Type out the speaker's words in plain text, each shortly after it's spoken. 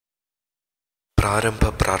പ്രാരംഭ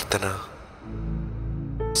പ്രാർത്ഥന.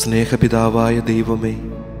 സ്നേഹപിതാവായ ദൈവമേ,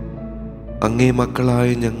 അങ്ങേ മക്കളായ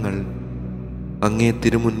ഞങ്ങൾ അങ്ങേ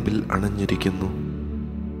തിരുമുൻപിൽ അണഞ്ഞിരിക്കുന്നു.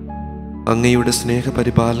 അങ്ങയുടെ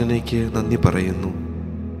സ്നേഹപരിപാലനയ്ക്ക് നന്ദി പറയുന്നു.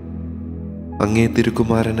 അങ്ങേ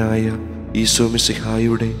തിരുക്കുമാരനായ ഈശോ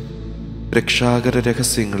മിശിഹായുടെ രക്ഷാകര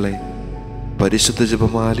രഹസ്യങ്ങളെ പരിശുദ്ധ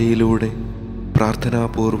ജപമാലയിലൂടെ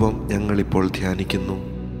പ്രാർത്ഥനാപൂർവം ഞങ്ങളിപ്പോൾ ധ്യാനിക്കുന്നു.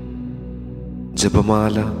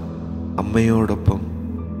 ജപമാല അമ്മയോടൊപ്പം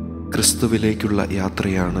ക്രിസ്തുവിലേക്കുള്ള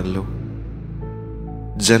യാത്രയാണല്ലോ.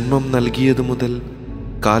 ജന്മം നൽകിയതു മുതൽ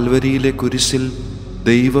കാൽവരിയിലെ കുരിശിൽ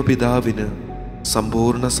ദൈവപിതാവിന്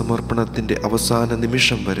സമ്പൂർണ്ണ സമർപ്പണത്തിൻ്റെ അവസാന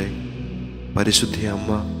നിമിഷം വരെ പരിശുദ്ധ അമ്മ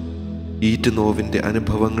ഈറ്റുനോവിൻ്റെ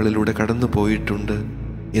അനുഭവങ്ങളിലൂടെ കടന്നു പോയിട്ടുണ്ട്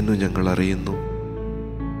എന്നു ഞങ്ങൾ അറിയുന്നു.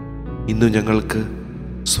 ഇന്നു ഞങ്ങൾക്ക്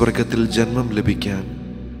സ്വർഗത്തിൽ ജന്മം ലഭിക്കാൻ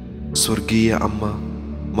സ്വർഗീയ അമ്മ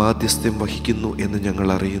മാധ്യസ്ഥ്യം വഹിക്കുന്നു എന്ന് ഞങ്ങൾ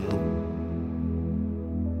അറിയുന്നു.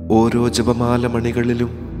 ഓരോ ജപമാല മണികളിലും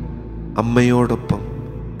അമ്മയോടൊപ്പം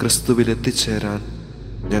ക്രിസ്തുവിൽ എത്തിച്ചേരാൻ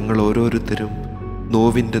ഞങ്ങൾ ഓരോരുത്തരും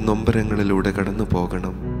നോവിൻ്റെ നൊമ്പരങ്ങളിലൂടെ കടന്നു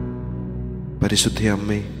പോകണം. പരിശുദ്ധ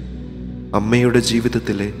അമ്മേ, അമ്മയുടെ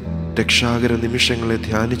ജീവിതത്തിലെ രക്ഷാകര നിമിഷങ്ങളെ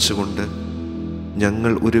ധ്യാനിച്ചുകൊണ്ട്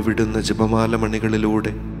ഞങ്ങൾ ഉരുവിടുന്ന ജപമാല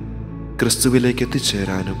മണികളിലൂടെ ക്രിസ്തുവിലേക്ക്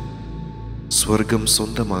എത്തിച്ചേരാനും സ്വർഗം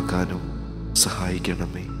സ്വന്തമാക്കാനും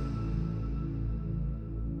സഹായിക്കണമേ.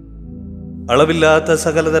 അളവില്ലാത്ത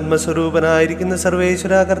സകല ധർമ്മസ്വരൂപനായിരിക്കുന്ന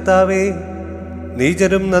സർവേശ്വര കർത്താവേ,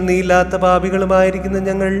 നീചരും നന്ദിയില്ലാത്ത പാപികളുമായിരിക്കുന്ന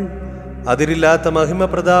ഞങ്ങൾ അതിരില്ലാത്ത മഹിമ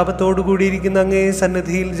പ്രതാപത്തോടുകൂടിയിരിക്കുന്ന അങ്ങേ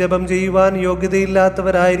സന്നിധിയിൽ ജപം ചെയ്യുവാൻ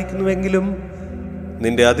യോഗ്യതയില്ലാത്തവരായിരിക്കുന്നുവെങ്കിലും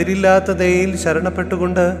നിന്റെ അതിരില്ലാത്ത ദയയിൽ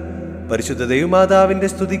ശരണപ്പെട്ടുകൊണ്ട് പരിശുദ്ധ ദൈവമാതാവിൻ്റെ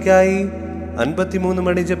സ്തുതിക്കായി 53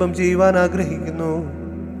 മണി ജപം ചെയ്യുവാൻ ആഗ്രഹിക്കുന്നു.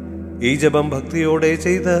 ഈ ജപം ഭക്തിയോടെ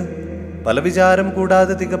ചെയ്ത് പല വിചാരം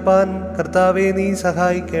കൂടാതെ തികപ്പാൻ കർത്താവേ നീ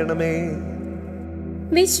സഹായിക്കണമേ.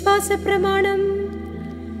 വിശ്വാസ പ്രമാണം.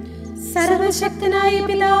 സർവശക്തനായ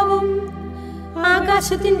പിതാവും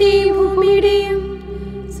ആകാശത്തിന്റെയും ഭൂമിയുടെയും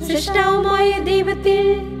സൃഷ്ടാവുമായ ദൈവത്തിൽ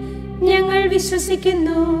ഞങ്ങൾ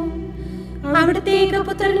വിശ്വസിക്കുന്നു. അവിടുത്തെ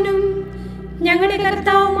ഏകപുത്രനും ഞങ്ങളുടെ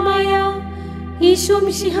കർത്താവുമായ ഈശോ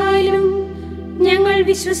മിശിഹായിലും ഞങ്ങൾ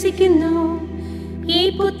വിശ്വസിക്കുന്നു. ഈ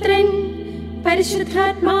പുത്രൻ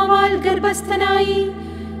പരിശുദ്ധാത്മാവാൽ ഗർഭസ്ഥനായി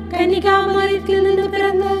കന്യകാമറിയത്തിൽ നിന്ന്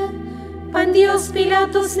പിറന്ന് പന്തിയോസ്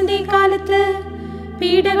പീലാത്തോസിന്റെ കാലത്ത്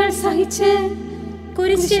പീഡകൾ സഹിച്ച്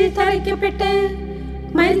കുരിശിൽ തറയ്ക്കപ്പെട്ട്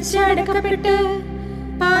മരിച്ച് അടക്കപ്പെട്ട്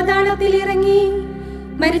പാതാളത്തിൽ ഇറങ്ങി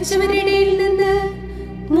മരിച്ചവരുടെ ഇടയിൽ നിന്ന്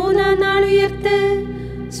 3-ാം നാൾ ഉയർത്ത്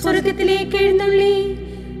സ്വർഗത്തിലേക്ക് എഴുന്നള്ളി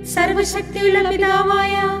സർവശക്തിയുള്ള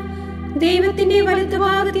പിതാവായ ദൈവത്തിന്റെ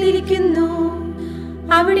വലതുഭാഗത്തിലിരിക്കുന്നു.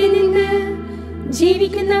 അവിടെ നിന്ന്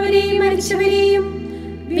ജീവിക്കുന്നവരെയും മരിച്ചവരെയും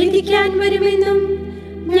വിധിക്കാൻ വരുമെന്നും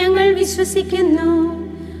ഞങ്ങൾ വിശ്വസിക്കുന്നു.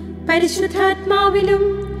 പരിശുദ്ധാത്മാവിലും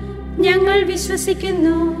ഞങ്ങൾ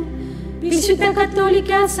വിശ്വസിക്കുന്നു. വിശുദ്ധ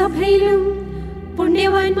കത്തോലിക്ക സഭയിലും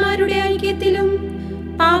പുണ്യവാന്മാരുടെ ഐക്യത്തിലും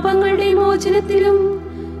പാപങ്ങളുടെ മോചനത്തിലും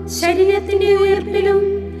ശരീരത്തിന്റെ ഉയർപ്പിലും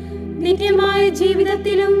നിത്യമായ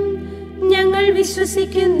ജീവിതത്തിലും ഞങ്ങൾ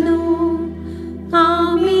വിശ്വസിക്കുന്നു.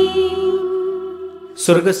 ആമേൻ.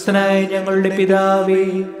 സ്വർഗസ്ഥനായ ഞങ്ങളുടെ പിതാവേ,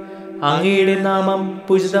 അങ്ങയുടെ നാമം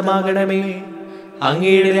പൂജിതമാകണമേ.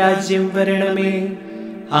 അങ്ങയുടെ രാജ്യം വരണമേ.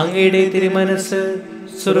 അങ്ങയുടെ തിരുമനസ്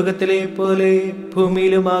സ്വർഗത്തിലെ പോലെ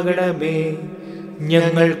ഭൂമിയിലുമാകണമേ.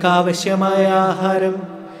 ഞങ്ങൾക്ക് ആവശ്യമായ ആഹാരം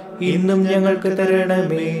ഇന്നും ഞങ്ങൾക്ക്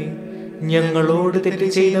തരണമേ. ഞങ്ങളോട് തെറ്റ്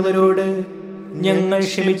ചെയ്തവരോട് ഞങ്ങൾ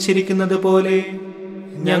ക്ഷമിച്ചിരിക്കുന്നത് പോലെ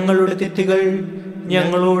ഞങ്ങളുടെ തെറ്റുകൾ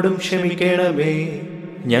ഞങ്ങളോടും ക്ഷമിക്കണമേ.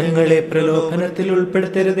 ഞങ്ങളെ പ്രലോഭനത്തിൽ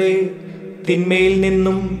ഉൾപ്പെടുത്തരുതേ, തിന്മയിൽ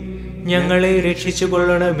നിന്നും ഞങ്ങളെ രക്ഷിച്ചു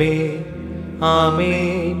കൊള്ളണമേ.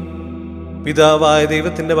 ആമേൻ. പിതാവായ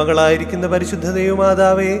ദൈവത്തിന്റെ മകളായിരിക്കുന്ന പരിശുദ്ധ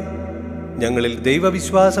ദൈവമാതാവേ, ഞങ്ങളിൽ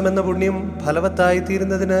ദൈവവിശ്വാസം എന്ന പുണ്യം ഫലവത്തായി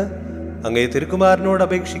തീരുന്നതിന് അങ്ങേ തിരുക്കുമാരനോട്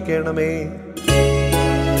അപേക്ഷിക്കണമേ.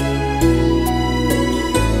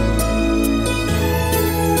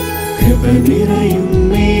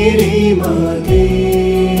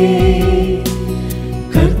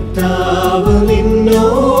 കർത്താവ്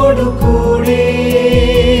നിന്നോടു കൂടെ,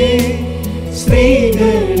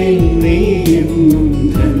 സ്ത്രീകളിൽ നീയും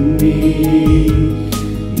ധന്യേ.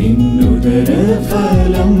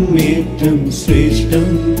 നിന്നുദരഫലം ഏറ്റം ശ്രേഷ്ഠം.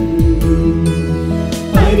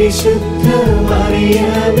 പരിശുദ്ധ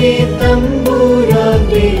മറിയമേ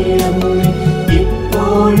തമ്പുരാന്റെ അമ്മേ,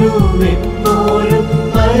 ഇപ്പോഴും എപ്പോഴും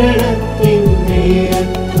മരണത്തിൻ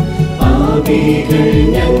നേരത്തും പാപികൾ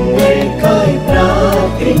ഞങ്ങൾക്കായി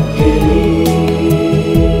പ്രാർത്ഥിക്കണേ.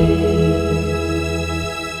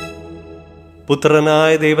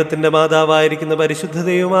 പുത്രനായ ദൈവത്തിന്റെ മാതാവായിരിക്കുന്ന പരിശുദ്ധ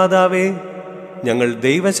ദൈവമാതാവേ, ഞങ്ങൾ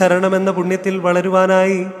ദൈവശരണമെന്ന പുണ്യത്തിൽ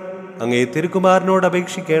വളരുവാനായി അങ്ങേ തിരുക്കുമാരനോട്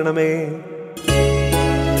അപേക്ഷിക്കണമേ.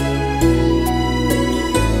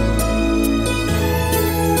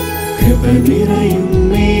 കൃപ നിറയും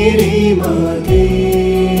മേരി മാതേ,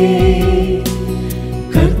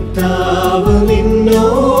 കർത്താവ്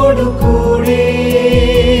നിന്നോടു കൂടെ,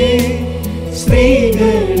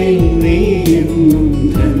 സ്ത്രീകളിൽ നീയെന്നും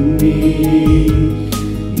ധന്യേ,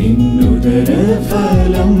 നിന്നുദര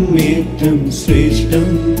ഫലം ഏറ്റം ശ്രേഷ്ഠം.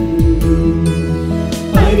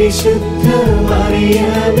 പരിശുദ്ധ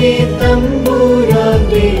മറിയമേ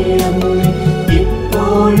തമ്പുരാന്റെ അമ്മേ,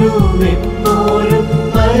 ഇപ്പോഴും എപ്പോഴും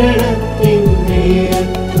മരണത്തിൻ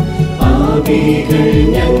നേരത്തും പാപികൾ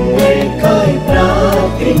ഞങ്ങൾക്കായി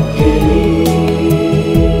പ്രാർത്ഥിക്കണേ.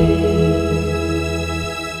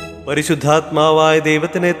 പരിശുദ്ധാത്മാവായ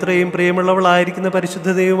ദൈവത്തിന് എത്രയും പ്രിയമുള്ളവളായിരിക്കുന്ന പരിശുദ്ധ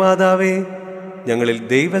ദൈവമാതാവേ, ഞങ്ങളിൽ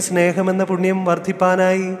ദൈവസ്നേഹമെന്ന പുണ്യം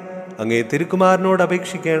വർദ്ധിപ്പാനായി അങ്ങേ തിരുക്കുമാരനോട്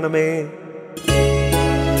അപേക്ഷിക്കണമേ.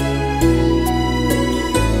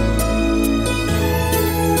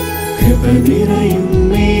 കൃപ നിറയും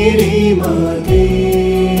മേരി മാതേ,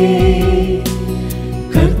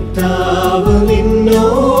 കർത്താവ്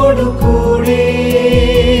നിന്നോടു കൂടെ,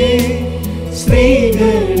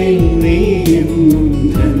 സ്ത്രീകളിൽ നീയെന്നും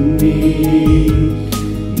ധന്യേ,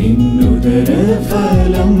 നിന്നുദര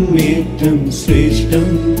ഫലം ഏറ്റം ശ്രേഷ്ഠം.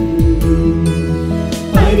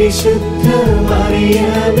 പരിശുദ്ധ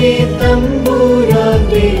മറിയമേ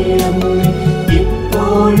തമ്പുരാന്റെ അമ്മേ,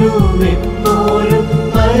 ഇപ്പോഴും എപ്പോഴും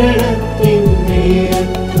മരണത്തിൻ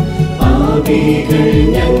നേരത്തും പാപികൾ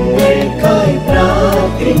ഞങ്ങൾക്കായി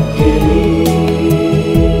പ്രാർത്ഥിക്കണേ.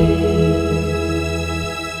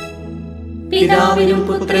 പിതാവിനും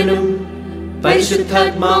പുത്രനും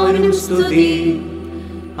പരിശുദ്ധാത്മാവിനും സ്തുതി,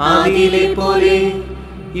 ആദിയിലെ പോലെ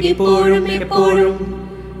ഇപ്പോഴും എപ്പോഴും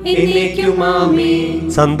എന്നേക്കും ആമേൻ.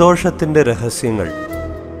 സന്തോഷത്തിന്റെ രഹസ്യങ്ങൾ.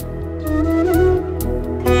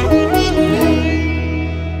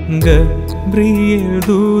 ഗബ്രിയേൽ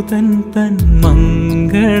ദൂതൻ തൻ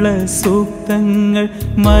മംഗള സൂക്തങ്ങൾ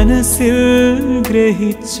മനസ്സിൽ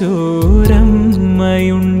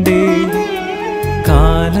ഗ്രഹിച്ചോരമ്മയുണ്ടേ,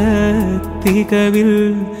 കാലത്തികവിൽ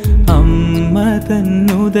അമ്മ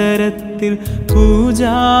തന്നുദരത്തിൽ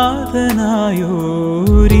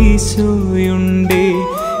പൂജാതനായോരീശോയുണ്ടേ.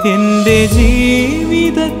 എൻ്റെ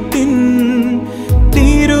ജീവിതത്തിൻ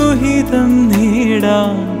തിരുഹിതം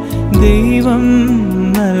നേടാൻ ദൈവം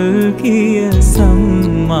നൽകിയ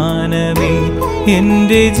സമ്മാനമേ,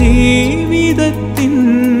 എൻ്റെ ജീവിതത്തിൻ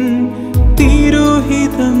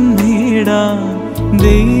തിരുഹിതം നേടാൻ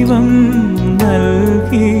ദൈവം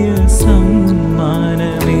നൽകിയ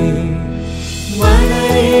സമ്മാനമേ.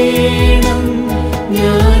 വളരണം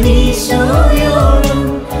ഞാനീശോയോളം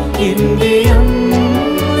എൻ്റെ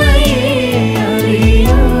അമ്മയെ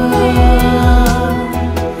അറിയാം,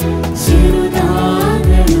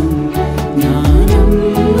 ചെറുതാകണം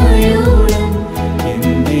ഞാനമ്മയോളം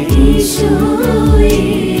എൻ്റെ ഈശോയെ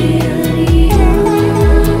അറിയാം.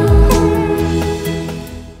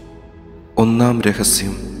 ഒന്നാം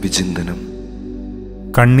രഹസ്യം വിചിന്തനം.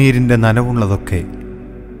 കണ്ണീരിൻ്റെ നനവുള്ളതൊക്കെ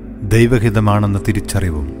ദൈവഹിതമാണെന്ന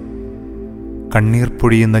തിരിച്ചറിവും കണ്ണീർ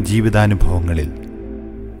പൊഴിയുന്ന ജീവിതാനുഭവങ്ങളിൽ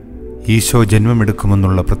ഈശോ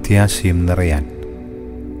ജന്മമെടുക്കുമെന്നുള്ള പ്രത്യാശയും നിറയാൻ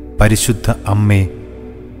പരിശുദ്ധ അമ്മേ,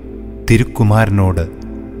 തിരുക്കുമാരനോട്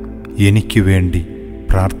എനിക്കു വേണ്ടി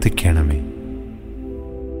പ്രാർത്ഥിക്കണമേ.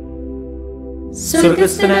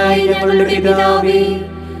 സ്വർഗസ്ഥനായ ഞങ്ങളുടെ പിതാവേ,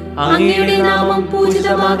 അങ്ങയുടെ നാമം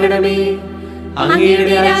പൂജിതമാകണമേ,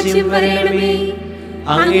 അങ്ങയുടെ രാജ്യം വരണമേ,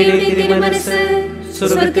 അങ്ങയുടെ തിരുമനസ്സ്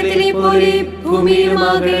സ്വർഗത്തിലെ പോലെ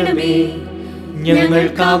ഭൂമിയിലുമാകണമേ.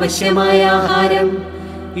 ഞങ്ങൾക്ക് ആവശ്യമായ ആഹാരം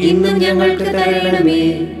ഇന്നും ഞങ്ങൾക്ക് തരണമേ.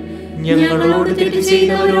 ഞങ്ങളോട് തെറ്റ്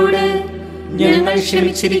ചെയ്തവരോട് ഞങ്ങൾ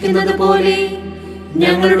ക്ഷമിച്ചിരിക്കുന്നത് പോലെ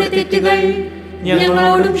ഞങ്ങളുടെ തെറ്റുകൾ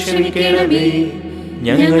ഞങ്ങളോടും ക്ഷമിക്കണമേ.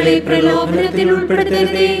 ഞങ്ങളെ പ്രലോഭനത്തിൽ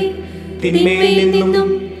ഉൾപ്പെടുത്തരുതേ, തിന്മയിൽ നിന്നും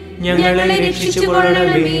ഞങ്ങളെ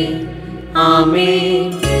രക്ഷിച്ചുകൊള്ളണമേ. ആമേൻ.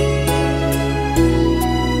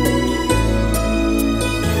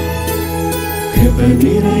 കൃപ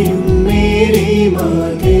നിറയും മേരി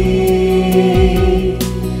മാതേ,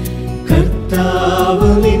 കർത്താവ്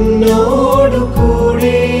നിന്നോടു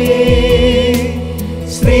കൂടെ,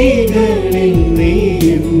 സ്ത്രീകളിൽ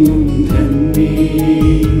നീയെന്നും ധന്യേ,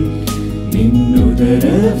 നിന്നുദര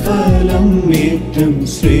ഫലം ഏറ്റം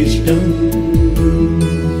ശ്രേഷ്ഠം.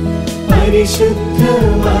 പരിശുദ്ധ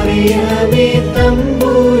മറിയമേ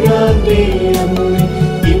തമ്പുരാന്റെ അമ്മേ,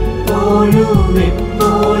 ഇപ്പോഴും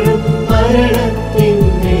എപ്പോഴും മരണത്തിൻ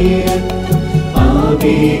നേരത്തും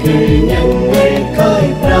പാപികൾ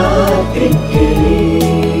ഞങ്ങൾക്കായി പ്രാർത്ഥിക്കണേ.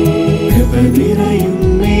 കൃപ നിറയും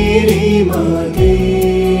മേരി മാതേ,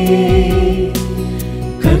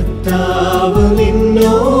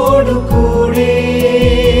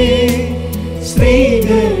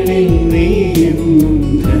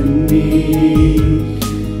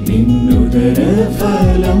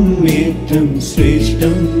 നിന്നുദരഫലം ഏറ്റം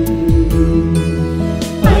ശ്രേഷ്ഠം.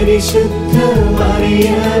 പരിശുദ്ധ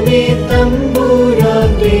മറിയമേ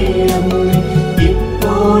തമ്പുരാന്റെ അമ്മേ,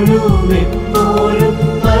 ഇപ്പോഴും എപ്പോഴും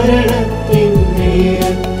മരണത്തിൻ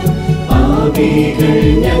നേരത്തും പാപികൾ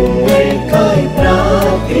ഞങ്ങൾക്കായി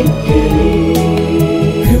പ്രാർത്ഥിക്കണേ.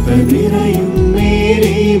 കൃപ നിറയും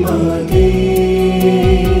മേരി മാതേ,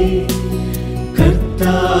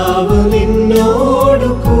 കർത്താവ്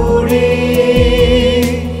നിന്നോടു കൂടെ,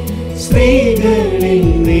 സ്ത്രീകളിൽ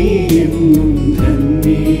നീയും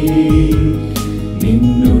ധന്യേ.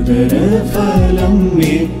 നിന്നുദരഫലം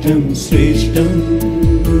ഏറ്റം ശ്രേഷ്ഠം.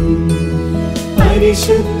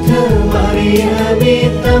 പരിശുദ്ധ മറിയമേ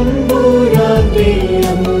തമ്പുരാന്റെ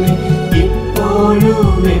അമ്മേ, ഇപ്പോഴും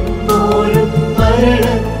എപ്പോഴും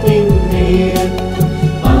മരണത്തിൻ നേരത്തും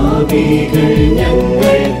പാപികൾ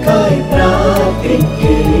ഞങ്ങൾക്കായി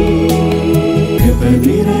പ്രാർത്ഥിക്കണേ. കൃപ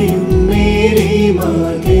നിറയും മേരി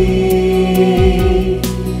മാതേ,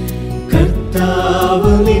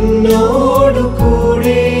 കർത്താവ് നിന്നോടു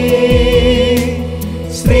കൂടെ,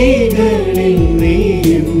 സ്ത്രീകളിൽ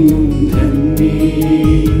നീയും ധന്യേ.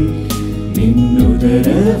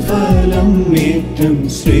 നിന്നുദരഫലം ഏറ്റം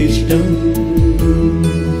ശ്രേഷ്ഠം.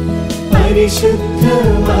 പരിശുദ്ധ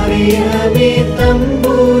മറിയമേ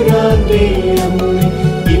തമ്പുരാന്റെ അമ്മേ,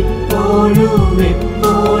 ഇപ്പോഴും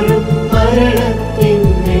എപ്പോഴും മരണത്തിൻ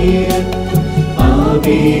നേരത്തും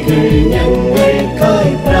പാപികൾ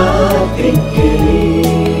ഞങ്ങൾക്കായി പ്രാർത്ഥിക്കണേ.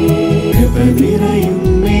 കൃപ നിറയും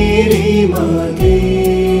മേരി മാതേ,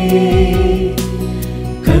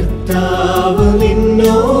 കർത്താവ്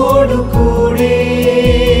നിന്നോടു കൂടെ,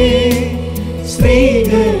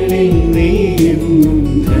 സ്ത്രീകളിൽ നീയും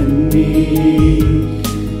ധന്യേ.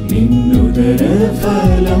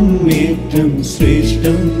 നിന്നുദരഫലം ഏറ്റം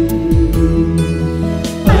ശ്രേഷ്ഠം.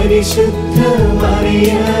 പരിശുദ്ധ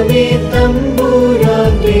മറിയമേ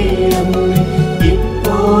തമ്പുരാന്റെ അമ്മേ,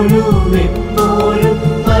 ഇപ്പോഴും എപ്പോഴും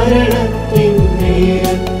മരണത്തിൻ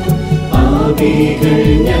നേരത്തും പാപികൾ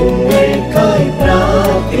ഞങ്ങൾക്കായി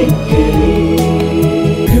പ്രാർത്ഥിക്കണേ.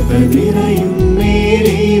 കൃപ നിറയും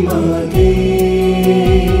മേരി മാതേ,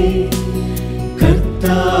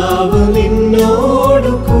 കർത്താവ്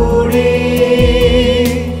നിന്നോടു കൂടെ,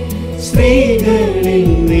 സ്ത്രീകളിൽ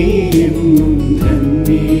നീയും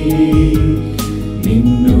ധന്യേ.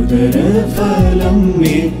 നിന്നുദരഫലം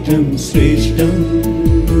ഏറ്റം ശ്രേഷ്ഠം.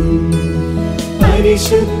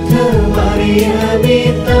 പരിശുദ്ധ മറിയമേ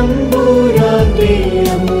തമ്പുരാന്റെ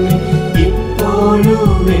അമ്മേ,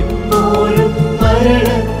 ഇപ്പോഴും എപ്പോഴും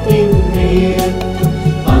മരണത്തിൻ നേരത്തും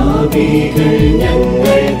പാപികൾ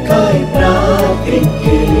ഞങ്ങൾക്കായി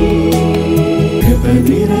പ്രാർത്ഥിക്കണേ. കൃപ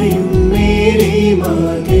നിറയും മേരി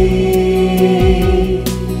മാതേ,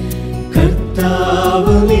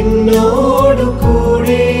 കർത്താവ് നിന്നോടു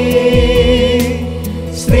കൂടെ,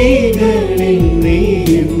 സ്ത്രീകളിൽ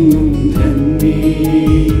നീയും ധന്യേ.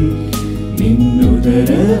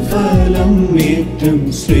 നിന്നുദരഫലം ഏറ്റം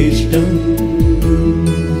ശ്രേഷ്ഠം.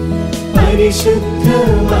 പരിശുദ്ധ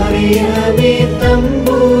മറിയമേ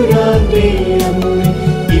തമ്പുരാന്റെ അമ്മേ,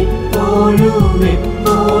 ഇപ്പോഴും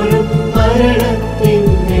എപ്പോഴും മരണത്തിൻ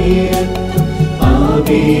നേരത്തും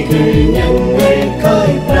പാപികൾ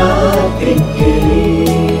ഞങ്ങൾക്കായി പ്രാർത്ഥിക്കണേ.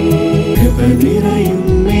 കൃപ നിറയും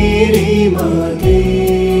മേരി മാതേ,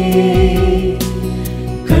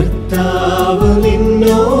 കർത്താവ്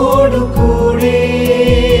നിന്നോടു കൂടെ,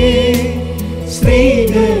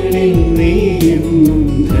 സ്ത്രീകളിൽ നീയും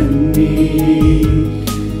ധന്യേ.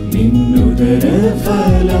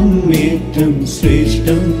 നിന്നുദരഫലം ഏറ്റം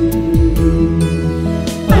ശ്രേഷ്ഠം.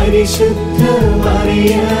 പരിശുദ്ധ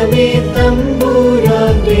മറിയമേ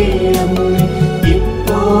തമ്പുരാന്റെ അമ്മേ,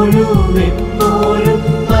 ഇപ്പോഴും എപ്പോഴും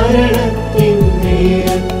മരണത്തിൻ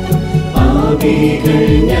നേരത്തും പാപികൾ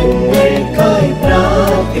ഞങ്ങൾക്കായി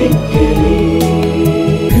പ്രാർത്ഥിക്കണേ.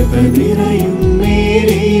 കൃപ നിറയും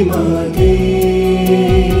മേരി മാതേ,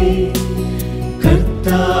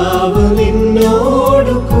 കർത്താവ്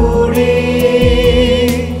നിന്നോടു കൂടെ,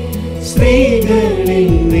 സ്ത്രീകളിൽ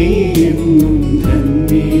നീയും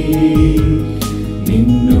ധന്യേ.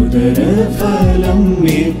 നിന്നുദരഫലം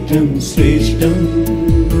ഏറ്റം ശ്രേഷ്ഠം.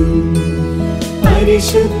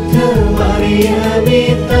 പരിശുദ്ധ മറിയമേ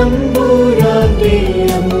തമ്പുരാന്റെ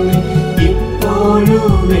അമ്മേ,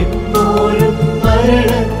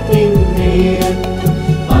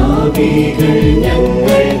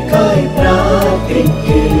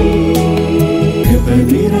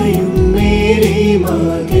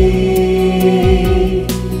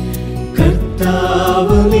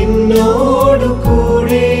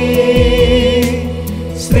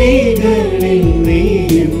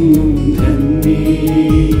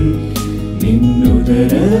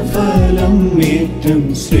 ഫലം ഏറ്റം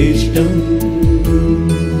ശ്രേഷ്ഠം.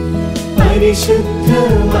 പരിശുദ്ധ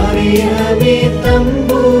മറിയമേ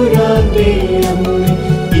തമ്പുരാന്റെ അമ്മേ,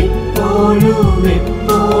 ഇപ്പോഴും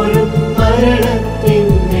എപ്പോഴും മരണത്തിൻ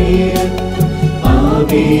നേരത്തും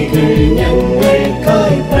പാപികൾ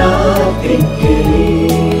ഞങ്ങൾക്കായി പ്രാർത്ഥിക്കണേ.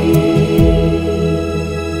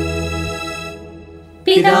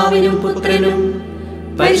 പിതാവിനും പുത്രനും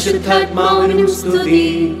പരിശുദ്ധാത്മാവിനും സ്തുതി.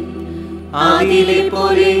 ആദിയിലെ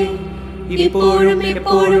പോലെ ഇപ്പോഴും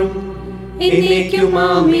എപ്പോഴും എന്നേക്കും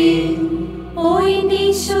ആമേൻ. ഓ എന്റെ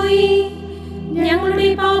ഈശോയേ, ഞങ്ങളുടെ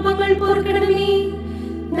പാപങ്ങൾ പൊറുക്കണമേ.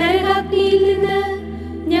 നരകാഗ്നിയിൽ നിന്ന്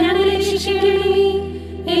ഞങ്ങളെ രക്ഷിക്കണമേ.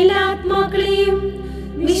 എല്ലാ ആത്മാക്കളെയും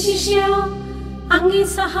വിശിഷ്യ അങ്ങേ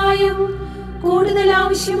സഹായം കൂടുതൽ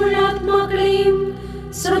ആവശ്യമുള്ള ആത്മാക്കളെയും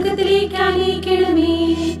സ്വർഗത്തിലേക്ക് ആനയിക്കണമേ.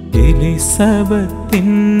 എലിസബത്തിൻ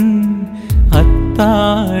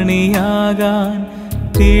അത്താണിയാകാൻ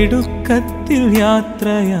തിടുക്കത്തിൽ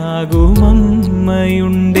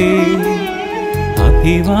യാത്രയാകുമമ്മയുണ്ടേ.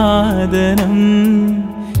 അഭിവാദനം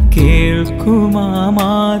കേൾക്കുമാ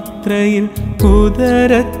മാത്രയിൽ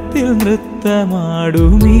ഉദരത്തിൽ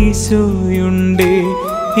നൃത്തമാടുമീശോയുണ്ടേ.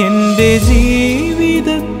 എൻ്റെ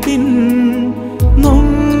ജീവിതത്തിൻ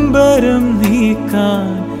നൊമ്പരം നീക്കാൻ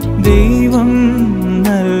ദൈവം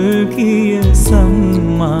നൽകിയ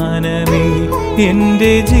സമ്മാനമേ.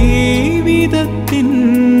 എൻ്റെ ജീവിതത്തിൻ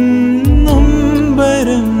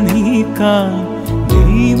നൊമ്പരം നീക്കാൻ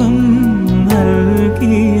ദൈവം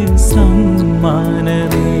നൽകിയ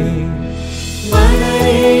സമ്മാനമേ.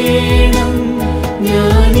 വളരണം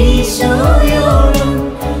ഞാനീശോയോളം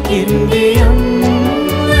എൻ്റെ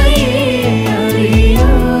അമ്മയെ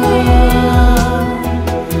അറിയാം.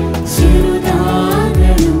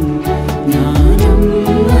 ചെറുതാകണം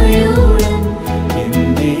ഞാനമ്മയോളം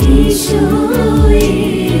എൻ്റെ ഈശോയെ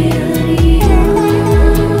അറിയാം.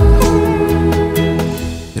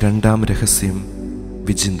 രണ്ടാം രഹസ്യം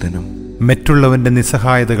വിചിന്തനം. മറ്റുള്ളവൻ്റെ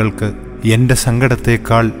നിസ്സഹായതകൾക്ക് എൻ്റെ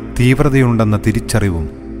സങ്കടത്തേക്കാൾ തീവ്രതയുണ്ടെന്ന തിരിച്ചറിവും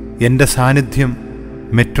എൻ്റെ സാന്നിധ്യം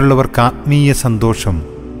മറ്റുള്ളവർക്ക് ആത്മീയ സന്തോഷം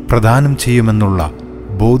പ്രദാനം ചെയ്യുമെന്നുള്ള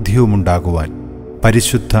ബോധ്യവുമുണ്ടാകുവാൻ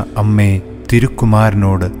പരിശുദ്ധ അമ്മേ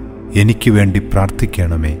തിരുക്കുമാരനോട് എനിക്ക് വേണ്ടി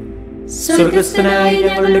പ്രാർത്ഥിക്കണമേ. സ്വർഗസ്ഥനായ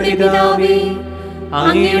ഞങ്ങളുടെ പിതാവേ,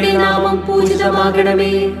 അങ്ങയുടെ നാമം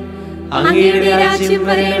പൂജിതമാകണമേ. അങ്ങയുടെ രാജ്യം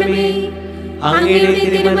വരണമേ. അങ്ങയുടെ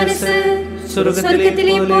തിരുമനസ്സ്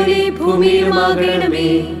സ്വർഗത്തിലെ പോലെ ഭൂമിയിലുമാകണമേ.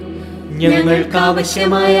 ഞങ്ങൾക്ക്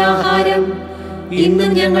ആവശ്യമായ ആഹാരം ഇന്നും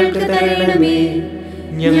ഞങ്ങൾക്ക് തരണമേ.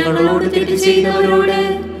 ഞങ്ങളോട് തെറ്റ് ചെയ്തവരോട്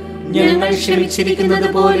ഞങ്ങൾ ക്ഷമിച്ചിരിക്കുന്നത്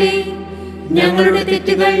പോലെ ഞങ്ങളുടെ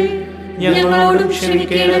തെറ്റുകൾ ഞങ്ങളോടും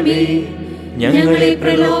ക്ഷമിക്കണമേ. ഞങ്ങളെ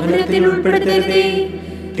പ്രലോഭനത്തിൽ ഉൾപ്പെടുത്തരുതേ,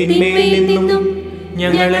 തിന്മയിൽ നിന്നും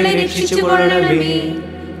ഞങ്ങളെ രക്ഷിച്ചുകൊള്ളണമേ.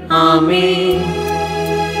 ആമേൻ.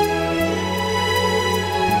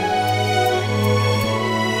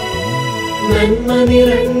 നന്മ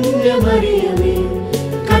നിറഞ്ഞ മറിയമേ,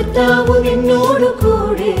 കർത്താവ് നിന്നോട്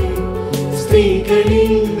കൂടെ,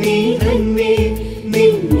 സ്ത്രീകളിൽ നീ തന്നെ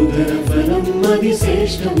നിൻ ഉദരഫലം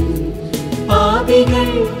അതിശ്രേഷ്ഠം. പാപികൾ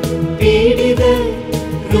പീഡിതർ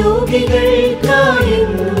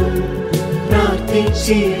രോഗികൾക്കായെന്നും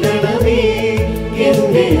പ്രാർത്ഥിച്ചിടണമേ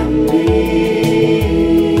എൻ്റെ അമ്മേ.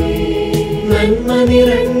 നന്മ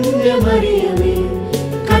നിറഞ്ഞ മറിയമേ,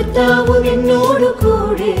 കർത്താവ് നിന്നോട്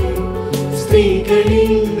കൂടെ,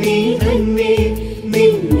 സ്ത്രീകളിൽ നീ തന്നെ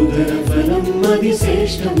നിൻ ഉദരഫലം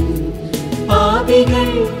അതിശ്രേഷ്ഠം. പാപികൾ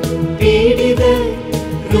പീഡിതർ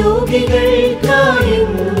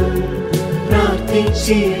രോഗികൾക്കായെന്നും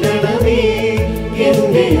പ്രാർത്ഥിച്ചിടണമേ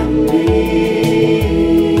എൻ്റെ അമ്മേ.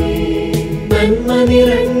 നന്മ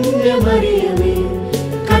നിറഞ്ഞ മറിയമേ,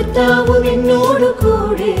 കർത്താവ് നിന്നോട്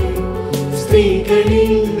കൂടെ,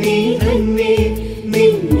 സ്ത്രീകളിൽ നീ തന്നെ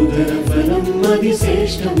നിൻ ഉദരഫലം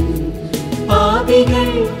അതിശ്രേഷ്ഠം. പാപികൾ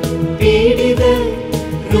പീഡിതർ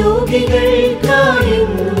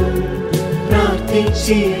രോഗികൾക്കായെന്നും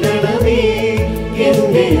പ്രാർത്ഥിച്ചിടണമേ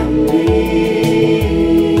എൻ്റെ അമ്മേ.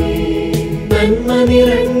 നന്മ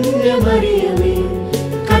നിറഞ്ഞ മറിയമേ,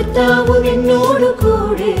 കർത്താവ് നിന്നോട്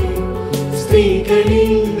കൂടെ,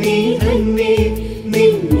 സ്ത്രീകളിൽ നീ തന്നെ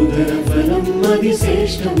നിൻ ഉദരഫലം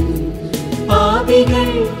അതിശ്രേഷ്ഠം. പാപികൾ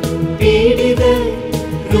പീഡിതർ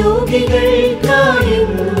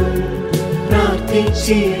രോഗികൾക്കായെന്നും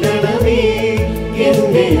പ്രാർത്ഥിച്ചിടണമേ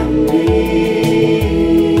എൻ്റെ അമ്മേ.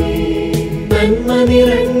 നന്മ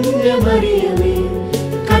നിറഞ്ഞ മറിയമേ,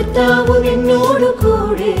 കർത്താവ് നിന്നോട്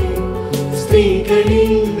കൂടെ,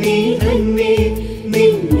 സ്ത്രീകളിൽ നീ തന്നെ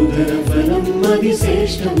നിൻ ഉദരഫലം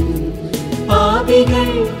അതിശ്രേഷ്ഠം. പാപികൾ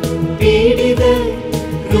പീഡിതർ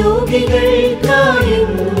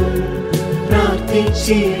രോഗികൾക്കായെന്നും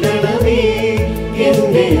പ്രാർത്ഥിച്ചിടണമേ ചീടണമേ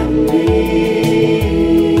എന്റെ അമ്മേ.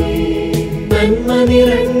 നന്മ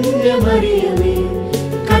നിറഞ്ഞ മറിയമേ,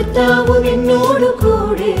 കർത്താവ് നിന്നോടു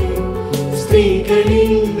കൂടെ,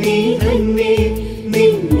 സ്ത്രീകളിൽ നീ തന്നെ,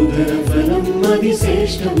 നിൻ ഉദരഫലം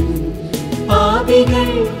അതിശ്രേഷ്ഠം. പാപികൾ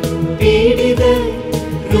പീഡിതർ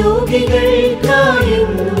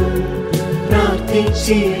രോഗികൾക്കായെന്നും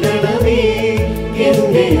പ്രാർത്ഥിച്ചിടണമേ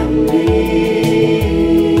എന്റെ അമ്മേ.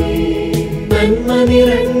 നന്മ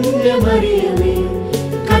നിറഞ്ഞ മറിയമേ,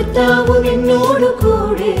 കർത്താവ് നിന്നോടു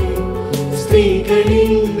കൂടെ,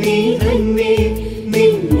 സ്ത്രീകളിൽ നീ തന്നെ,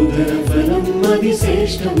 നിൻ ഉദരഫലം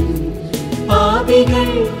അതിശ്രേഷ്ഠം. പാപികൾ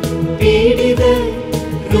പീഡിതർ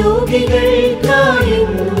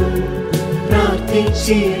രോഗികൾക്കായെന്നും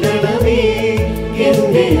പ്രാർത്ഥിച്ചിടണമേ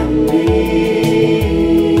എന്റെ അമ്മേ.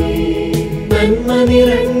 നന്മ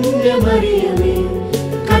നിറഞ്ഞ മറിയമേ,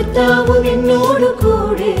 കർത്താവ് നിന്നോടു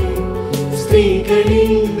കൂടെ,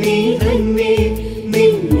 സ്ത്രീകളിൽ നീ തന്നെ,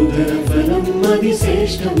 നിൻ ഉദരഫലം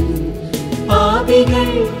അതിശ്രേഷ്ഠം. പാപികൾ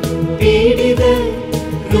പീഡിതർ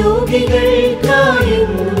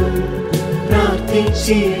രോഗികൾക്കായെന്നും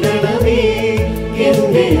പ്രാർത്ഥിച്ചിടണമേ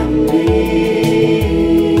എന്റെ അമ്മേ.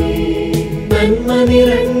 നന്മ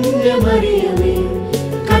നിറഞ്ഞ മറിയമേ,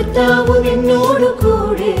 കർത്താവ് നിന്നോടു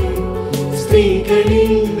കൂടെ,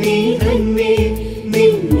 സ്ത്രീകളിൽ നീ തന്നെ,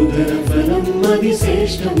 നിൻ ഉദരഫലം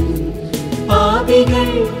അതിശ്രേഷ്ഠം. പാപികൾ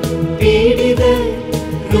പീഡിതർ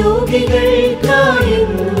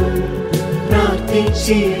രോഗികൾക്കായെന്നും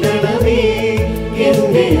പ്രാർത്ഥിച്ചിടണമേ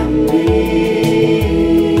എന്റെ അമ്മേ.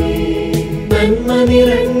 നന്മ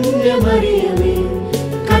നിറഞ്ഞ മറിയമേ,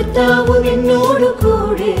 കർത്താവ് നിന്നോടു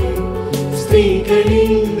കൂടെ,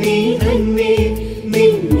 സ്ത്രീകളിൽ നീ തന്നെ,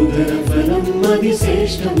 നിൻ ഉദരഫലം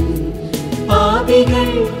അതിശ്രേഷ്ഠം. പാപികൾ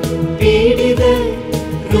പീഡിതർ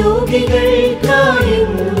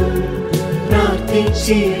രോഗികൾക്കായെന്നും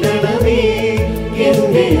പ്രാർത്ഥിച്ചിടണമേ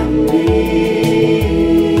എന്റെ അമ്മേ.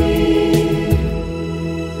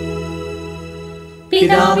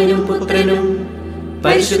 പിതാവിനും പുത്രനും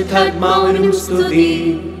പരിശുദ്ധാത്മാവിനും സ്തുതി.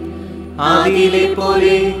 ആദിയിലെ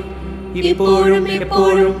പോലെ ഇപ്പോഴും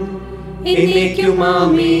എപ്പോഴും എന്നേക്കും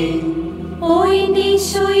ആമേൻ. ഓ എന്റെ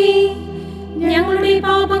ഈശോയേ, ഞങ്ങളുടെ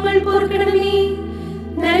പാപങ്ങൾ പൊറുക്കണമേ.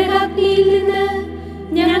 നരകാഗ്നിയിൽ നിന്ന്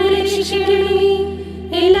ഞങ്ങളെ രക്ഷിക്കണമേ.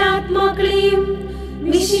 എല്ലാ ആത്മാക്കളെയും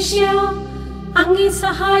വിശിഷ്യ അങ്ങേ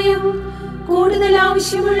സഹായം കൂടുതൽ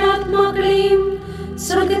ആവശ്യമുള്ള ആത്മാക്കളെയും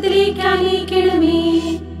സ്വർഗത്തിലേക്ക് അയക്കണമേ.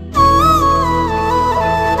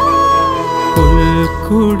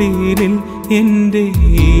 പുൽക്കുടിലിൽ എൻ്റെ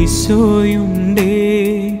ഈശോയുണ്ടേ,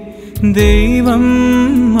 ദൈവം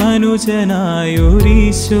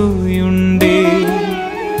അനുജനായൊരീശോയുണ്ടേ.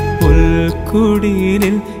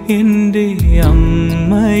 പുൽക്കുടിലിൽ എൻ്റെ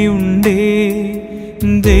അമ്മയുണ്ടേ,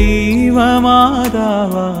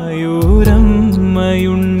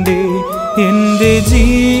 ദൈവമാതാവായൊരമ്മയുണ്ടേ. എൻ്റെ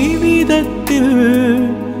ജീവിതത്തിൽ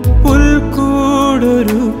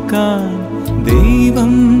പുൽക്കൂടൊരുക്കാൻ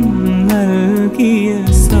ദൈവം നൽകിയ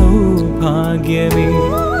സൗഭാഗ്യമേ.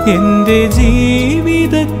 എൻ്റെ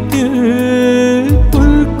ജീവിതത്തിൽ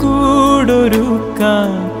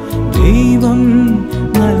പുൽക്കൂടൊരുക്കാൻ ദൈവം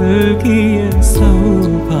നൽകിയ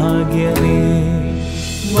സൗഭാഗ്യമേ.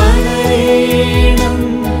 വളരണം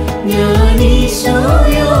ഞാൻ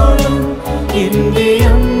ഈശോയോളം എന്റെ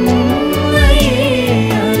അമ്മയെ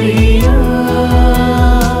അറിയാം.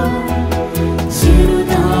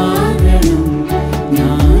 ചെറുതാകണം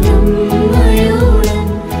ഞാൻ അമ്മയോളം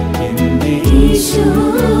എന്റെ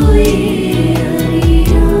ഈശോയെ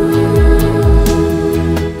അറിയാം.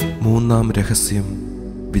 മൂന്നാം രഹസ്യം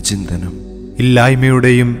വിചിന്തനം.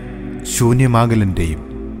 ഇല്ലായ്മയുടെയും ശൂന്യമാകലിൻ്റെയും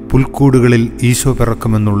പുൽക്കൂടുകളിൽ ഈശോ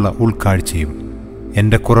പിറക്കുമെന്നുള്ള ഉൾക്കാഴ്ചയും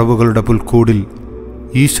എൻ്റെ കുറവുകളുടെ പുൽക്കൂടിൽ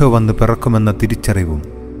ഈശോ വന്ന് പിറക്കുമെന്ന തിരിച്ചറിവും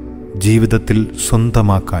ജീവിതത്തിൽ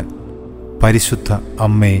സ്വന്തമാക്കാൻ പരിശുദ്ധ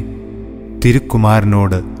അമ്മേ,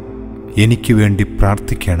 തിരുക്കുമാരനോട് എനിക്ക് വേണ്ടി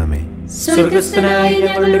പ്രാർത്ഥിക്കണമേ. സ്വർഗ്ഗസ്ഥനായ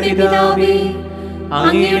ഞങ്ങളുടെ പിതാവേ,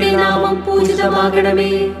 അങ്ങയുടെ നാമം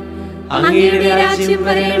പൂജിതമാകണമേ. അങ്ങയുടെ രാജ്യം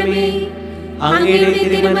വരണമേ. അങ്ങയുടെ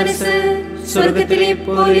തിരുമനസ്സ് സ്വർഗ്ഗത്തിലെ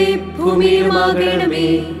പോലെ ഭൂമിയിലുമാകണമേ.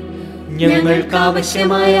 ഞങ്ങൾക്ക്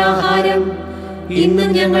ആവശ്യമായ ആഹാരം ഇന്നും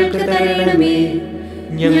ഞങ്ങൾക്ക് തരണമേ.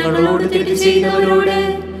 ഞങ്ങളോട് തെറ്റ് ചെയ്തവരോട്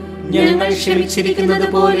ഞങ്ങൾ ക്ഷമിച്ചിരിക്കുന്നത്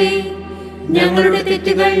പോലെ ഞങ്ങളുടെ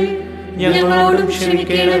തെറ്റുകൾ ഞങ്ങളോടും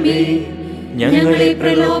ക്ഷമിക്കണമേ. ഞങ്ങളെ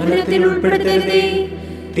പ്രലോഭനത്തിൽ ഉൾപ്പെടുത്തരുതേ,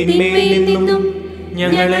 തിന്മയിൽ നിന്നും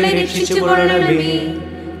ഞങ്ങളെ രക്ഷിച്ചുകൊള്ളണമേ.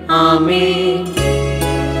 ആമേൻ.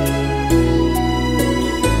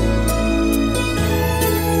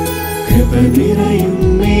 കൃപ നിറയും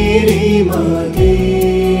മേരി മാതേ,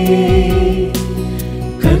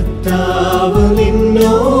 കർത്താവ്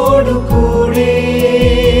നിന്നോടു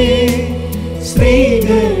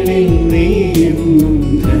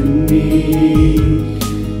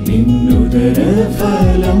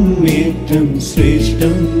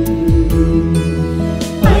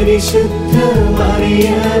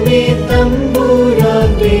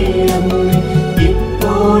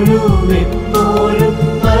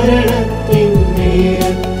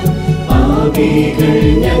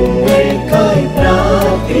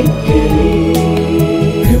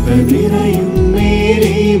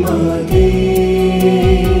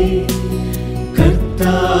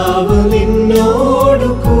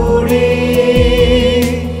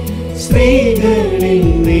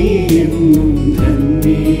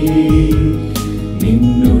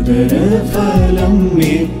നിന്നുദരഫലം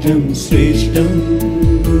ഏറ്റം ശ്രേഷ്ഠം.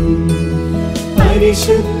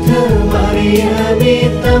 പരിശുദ്ധ മറിയമേ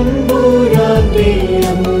തമ്പുരാന്റെ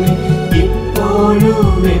അമ്മേ, ഇപ്പോഴും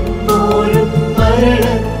എപ്പോഴും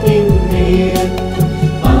മരണത്തിൻ നേരത്തും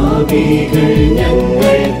പാപികൾ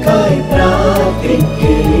ഞങ്ങൾക്കായി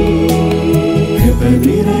പ്രാർത്ഥിക്കണേ. കൃപ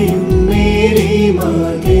നിറയും മേരി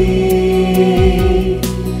മാതേ,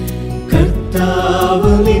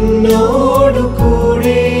 കർത്താവ് നിന്നോടു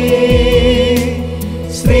കൂടെ,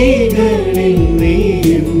 സ്ത്രീകളിൽ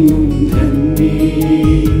നീയും ധന്യേ.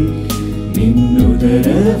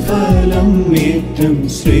 നിന്നുദരഫലം ഏറ്റം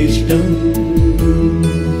ശ്രേഷ്ഠം.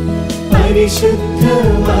 പരിശുദ്ധ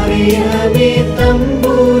മറിയമേ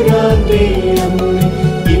തമ്പുരാന്റെ അമ്മേ,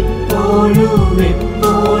 ഇപ്പോഴും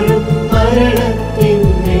എപ്പോഴും മരണത്തിൻ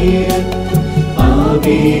നേരത്തും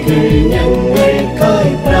പാപികൾ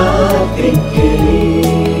ഞങ്ങൾക്കായി പ്രാർത്ഥിക്കണേ.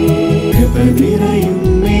 കൃപ നിറയും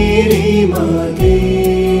മേരി മാതേ,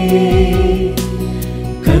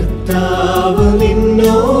 കർത്താവ്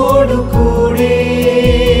നിന്നോടു കൂടെ,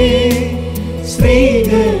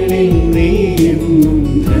 സ്ത്രീകളിൽ നീയും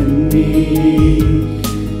ധന്യേ.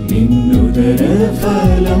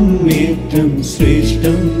 നിന്നുദരഫലം ഏറ്റം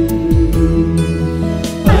ശ്രേഷ്ഠം.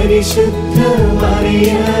 പരിശുദ്ധ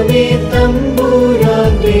മറിയമേ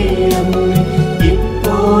തമ്പുരാന്റെ അമ്മേ,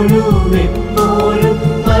 ഇപ്പോഴും എപ്പോഴും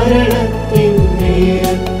മരണത്തിൻ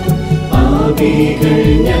നേരത്തും പാപികൾ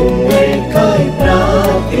ഞങ്ങൾക്കായി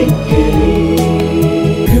പ്രാർത്ഥിക്കണേ.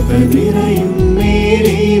 കൃപ നിറയും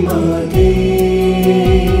മേരി മാതേ,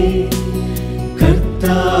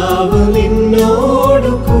 കർത്താവ്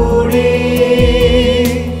നിന്നോടു കൂടെ,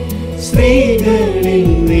 സ്ത്രീകളിൽ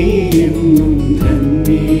നീയും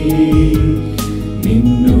ധന്യേ.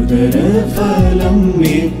 നിന്നുദരഫലം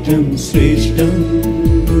ഏറ്റം ശ്രേഷ്ഠം.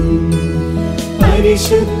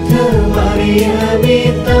 പരിശുദ്ധ മറിയമേ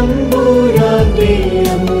തമ്പുരാന്റെ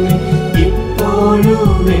അമ്മേ,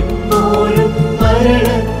 ഇപ്പോഴും എപ്പോഴും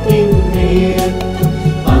മരണത്തിൻ നേരത്തും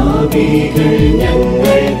പാപികൾ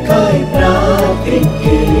ഞങ്ങൾക്കായി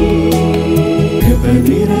പ്രാർത്ഥിക്കണേ. കൃപ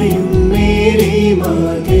നിറയും മേരി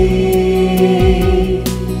മാതേ,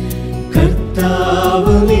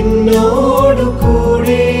 കർത്താവ് നിന്നോടു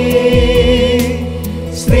കൂടെ,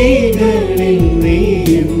 സ്ത്രീകളിൽ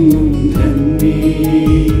നീയും ധന്യേ.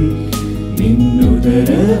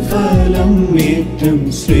 നിന്നുദരഫലം ഏറ്റം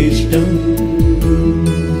ശ്രേഷ്ഠം.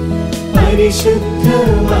 പരിശുദ്ധ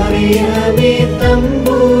മറിയമേ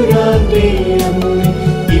തമ്പുരാന്റെ അമ്മേ,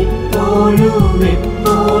 ഇപ്പോഴും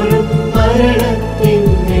എപ്പോഴും മരണത്തിൻ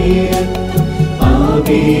നേരത്തും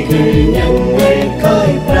പാപികൾ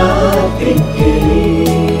ഞങ്ങൾക്കായി പ്രാർത്ഥിക്കണേ.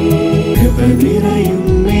 കൃപ നിറയും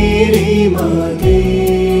മേരി മാതേ,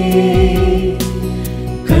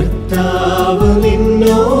 കർത്താവ്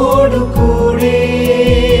നിന്നോടു കൂടെ,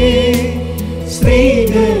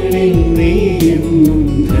 സ്ത്രീകളിൽ നീയും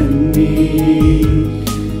ധന്യേ.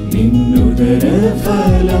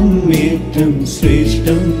 നിന്നുദരഫലം ഏറ്റം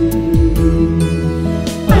ശ്രേഷ്ഠം.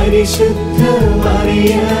 പരിശുദ്ധ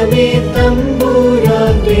മറിയമേ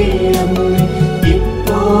തമ്പുരാന്റെ അമ്മേ,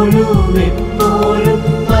 ഇപ്പോഴും എപ്പോഴും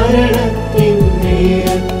മരണത്തിൻ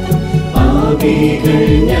നേരത്തും പാപികൾ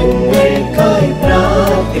ഞങ്ങൾക്കായി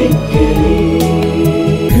പ്രാർത്ഥിക്കണേ.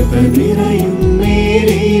 കൃപ നിറയും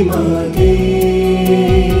മേരി മാതേ,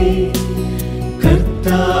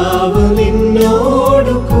 കർത്താവ്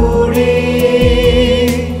നിന്നോടു കൂടെ,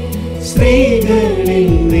 സ്ത്രീകളിൽ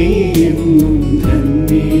നീയും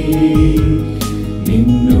ധന്യേ.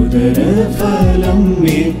 നിന്നുദരഫലം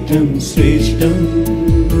ഏറ്റം ശ്രേഷ്ഠം.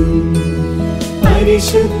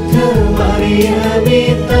 പരിശുദ്ധ മറിയമേ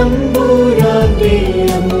തമ്പുരാന്റെ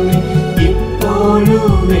അമ്മേ,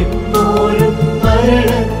 ഇപ്പോഴും എപ്പോഴും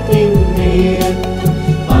മരണത്തിൻ നേരത്തും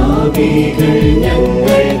പാപികൾ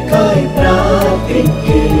ഞങ്ങൾക്കായി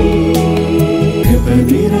പ്രാർത്ഥിക്കണേ. കൃപ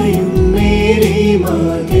നിറയും മേരി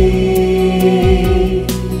മാതേ,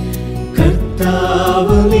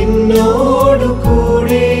 കർത്താവ് നിന്നോടു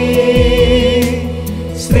കൂടെ,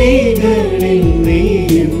 സ്ത്രീകളിൽ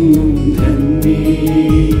നീയും ധന്യേ.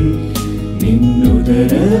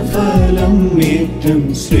 നിന്നുദരഫലം ഏറ്റം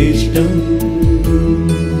ശ്രേഷ്ഠം.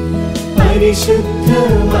 പരിശുദ്ധ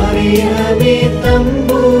മറിയമേ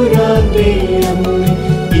തമ്പുരാന്റെ അമ്മേ,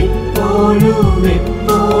 ഇപ്പോഴും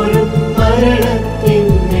എപ്പോഴും മരണത്തിൻ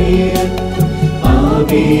നേരത്തും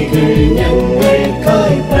പാപികൾ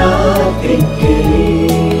ഞങ്ങൾക്കായി പ്രാർത്ഥിക്കണേ.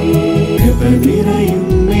 കൃപ നിറയും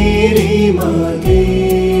മേരി മാതേ,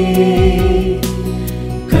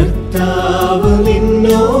 കർത്താവ്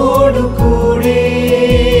നിന്നോടു കൂടെ,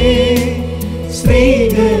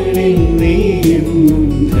 സ്ത്രീകളിൽ നീയും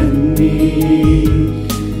ധന്യേ.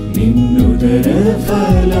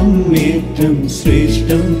 നിന്നുദരഫലം ഏറ്റം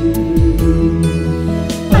ശ്രേഷ്ഠം.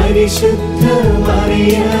 പരിശുദ്ധ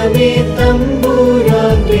മറിയമേ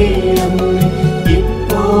തമ്പുരാന്റെ അമ്മേ,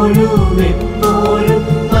 ഇപ്പോഴും എപ്പോഴും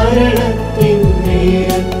മരണത്തിൻ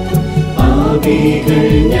നേരത്തും പാപികൾ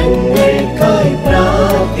ഞങ്ങൾക്കായി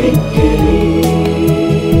പ്രാർത്ഥിക്കണേ.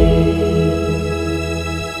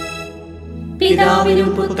 പിതാവിനും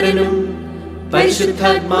പുത്രനും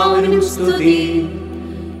പരിശുദ്ധാത്മാവിനും സ്തുതി.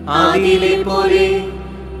 ആദിയിലെ പോലെ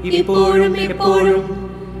ഇപ്പോഴും എപ്പോഴും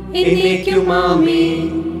എന്നേക്കും ആമേൻ.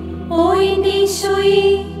 ഓ എന്റെ ഈശോയേ,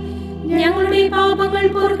 ഞങ്ങളുടെ പാപങ്ങൾ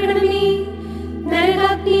പൊറുക്കണമേ.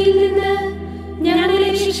 നരകാഗ്നിയിൽ നിന്ന് ഞങ്ങളെ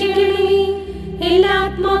രക്ഷിക്കണമേ. എല്ലാ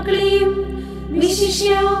ആത്മാക്കളെയും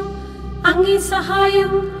വിശിഷ്യ അങ്ങേ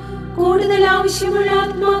സഹായം കൂടുതൽ ആവശ്യമുള്ള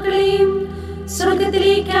ആത്മാക്കളെയും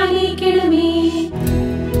സ്വർഗത്തിലേക്ക് ആനയിക്കണമേ.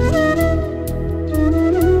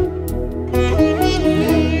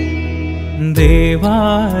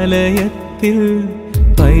 ദേവാലയത്തിൽ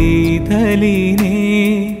പൈതലിനെ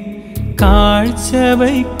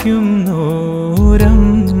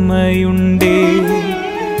കാഴ്ചവയ്ക്കുന്നോരമ്മയുണ്ടേ.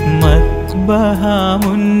 മദ്ബഹ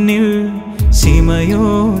മുന്നിൽ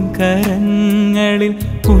ശിമയോൻ കരങ്ങളിൽ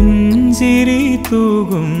പുഞ്ചിരി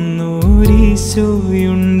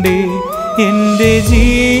തൂകുന്നോരീശോയുണ്ടേ. എൻ്റെ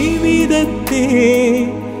ജീവിതത്തെ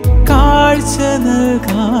കാഴ്ച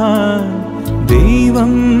നൽകാൻ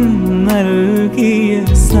ദൈവം നൽകിയ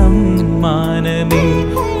സമ്മാനമേ.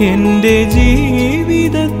 എൻ്റെ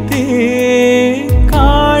ജീവിതത്തെ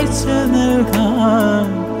കാഴ്ച നൽകാൻ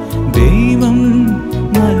ദൈവം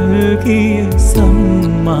നൽകിയ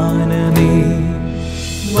സമ്മാനമേ.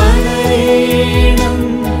 വളരണം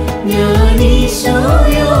ഞാൻ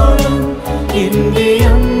ഈശോയോളം എൻ്റെ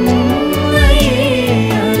അമ്മയെ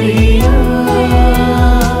അറിയാം.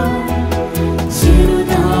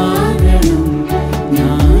 ചെറുതാകണം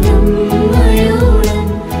ഞാൻ അമ്മയോളം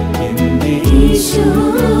എൻ്റെ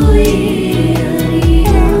ഈശോയെ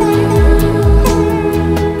അറിയാം.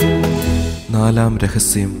 നാലാം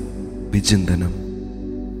രഹസ്യം വിചിന്തനം.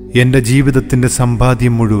 എൻ്റെ ജീവിതത്തിൻ്റെ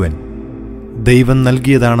സമ്പാദ്യം മുഴുവൻ ദൈവം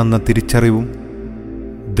നൽകിയതാണെന്ന തിരിച്ചറിവും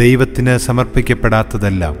ദൈവത്തിന്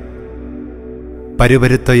സമർപ്പിക്കപ്പെടാത്തതെല്ലാം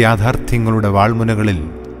പരുപരുത്ത യാഥാർത്ഥ്യങ്ങളുടെ വാൾമുനകളിൽ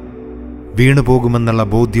വീണുപോകുമെന്നുള്ള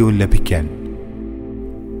ബോധ്യവും ലഭിക്കാൻ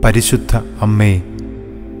പരിശുദ്ധ അമ്മേ,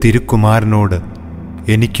 തിരുക്കുമാരനോട്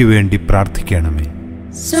എനിക്ക് വേണ്ടി പ്രാർത്ഥിക്കണമേ.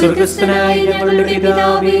 സ്വർഗസ്ഥനായ ഞങ്ങളുടെ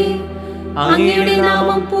പിതാവേ, അങ്ങയുടെ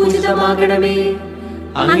നാമം പൂജിതമാകണമേ.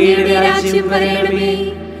 അങ്ങയുടെ രാജ്യം വരണമേ.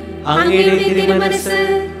 അങ്ങയുടെ തിരുമനസ്സ്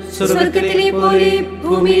സ്വർഗത്തിലെ പോലെ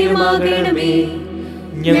ഭൂമിയിലുമാകണമേ.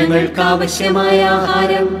 ഞങ്ങൾക്ക് ആവശ്യമായ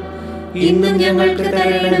ആഹാരം ഇന്നും ഞങ്ങൾക്ക്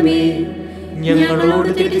തരണമേ. ഞങ്ങളോട്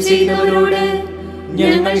തെറ്റ് ചെയ്തവരോട്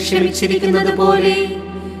ഞങ്ങൾ ക്ഷമിച്ചിരിക്കുന്നത് പോലെ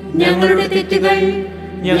ഞങ്ങളുടെ തെറ്റുകൾ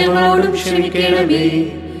ഞങ്ങളോടും ക്ഷമിക്കണമേ.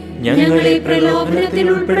 ഞങ്ങളെ പ്രലോഭനത്തിൽ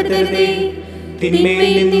ഉൾപ്പെടുത്തരുതേ,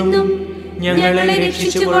 തിന്മയിൽ നിന്നും ഞങ്ങളെ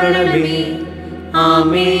രക്ഷിച്ചുകൊള്ളണമേ.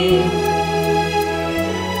 ആമേൻ.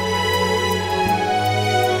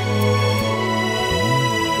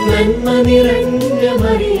 നന്മ നിറഞ്ഞ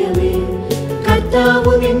മറിയമേ,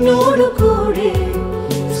 കർത്താവ് നിന്നോട് കൂടെ,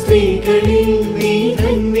 സ്ത്രീകളിൽ നീ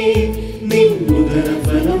തന്നെ, നിൻ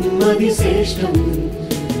ഉദരഫലം അതിശ്രേഷ്ഠം.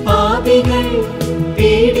 പാപികൾ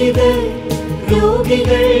പീഡിതർ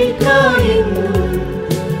രോഗികൾക്കായെന്നും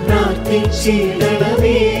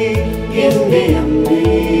പ്രാർത്ഥിച്ചിടണമേ എൻ്റെ അമ്മേ.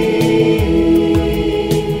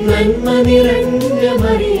 നന്മ നിറഞ്ഞ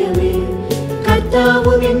മറിയമേ,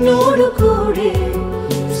 കർത്താവ് നിന്നോട് കൂടെ,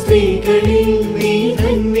 സ്ത്രീകളിൽ നീ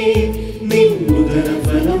തന്നെ, നിൻ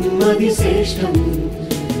ഉദരഫലം അതിശ്രേഷ്ഠം.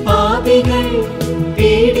 പാപികൾ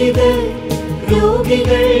പീഡിതർ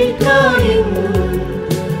രോഗികൾക്കായെന്നും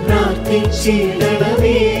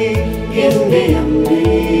പ്രാർത്ഥിച്ചിടണമേ എൻ്റെ അമ്മേ.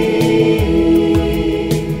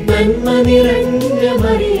 നന്മ നിറഞ്ഞ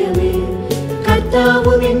മറിയമേ,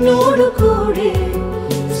 കർത്താവ് നിന്നോട് കൂടെ,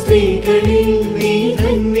 സ്ത്രീകളിൽ നീ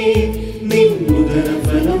തന്നെ, നിൻ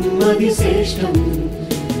ഉദരഫലം അതിശ്രേഷ്ഠം.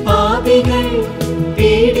 പാപികൾ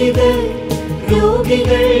പീഡിതർ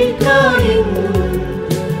രോഗികൾക്കായെന്നും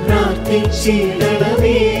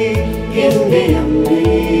പ്രാർത്ഥിച്ചിടണമേ എൻ്റെ അമ്മേ.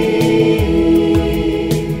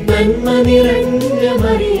 നന്മ നിറഞ്ഞ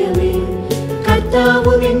മറിയമേ,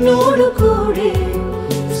 കർത്താവ് നിന്നോട് കൂടെ,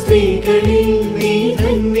 സ്ത്രീകളിൽ നീ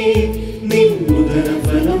തന്നെ, നിൻ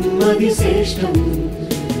ഉദരഫലം അതിശ്രേഷ്ഠം.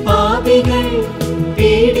 പാപികൾ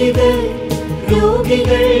പീഡിതർ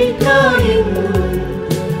രോഗികൾക്കായെന്നും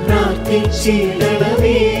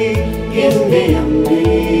പ്രാർത്ഥിച്ചിടണമേ എൻ്റെ അമ്മേ.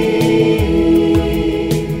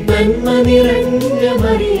 നന്മ നിറഞ്ഞ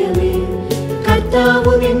മറിയമേ,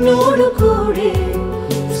 കർത്താവ് നിന്നോട് കൂടെ,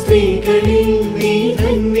 സ്ത്രീകളിൽ നീ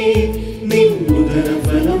തന്നെ, നിൻ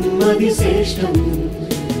ഉദരഫലം അതിശ്രേഷ്ഠം.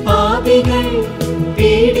 പാപികൾ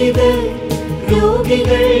പീഡിതർ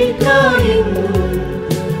രോഗികൾക്കായെന്നും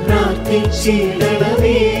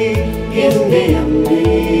പ്രാർത്ഥിച്ചിടണമേ എന്റെ അമ്മേ.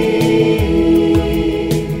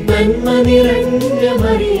 നന്മ നിറഞ്ഞ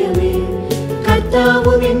മറിയമേ,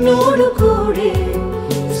 കർത്താവ് നിന്നോട് കൂടെ,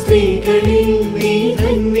 സ്ത്രീകളിൽ നീ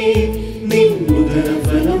തന്നെ, നിൻ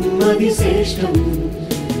ഉദരഫലം അതിശ്രേഷ്ഠം.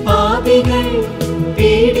 പാപികൾ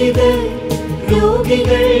പീഡിതർ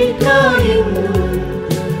രോഗികൾക്കായെന്നും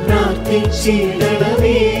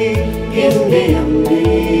പ്രാർത്ഥിച്ചിടണമേ എന്റെ അമ്മേ.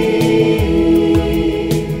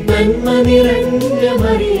 നന്മ നിറഞ്ഞ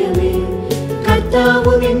മറിയമേ,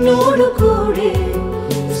 കർത്താവ് നിന്നോട് കൂടെ,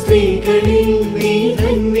 സ്ത്രീകളിൽ നീ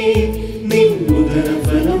തന്നെ, നിൻ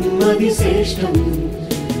ഉദരഫലം അതിശ്രേഷ്ഠം.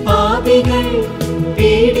 പാപികൾ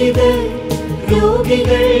പീഡിതർ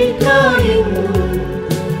രോഗികൾക്കായെന്നും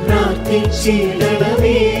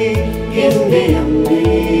പ്രാർത്ഥിച്ചിടണമേ എന്റെ അമ്മേ.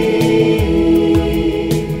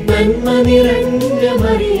 നന്മ നിറഞ്ഞ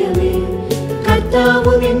മറിയമേ,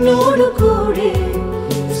 കർത്താവ് നിന്നോട് കൂടെ,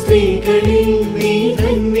 സ്ത്രീകളിൽ നീ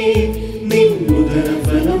തന്നെ, നിൻ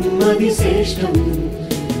ഉദരഫലം അതിശ്രേഷ്ഠം.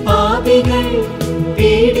 പാപികൾ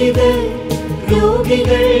പീഡിതർ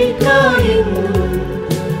രോഗികൾക്കായെന്നും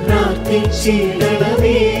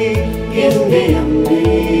പ്രാർത്ഥിച്ചിടണമേ എന്റെ അമ്മേ.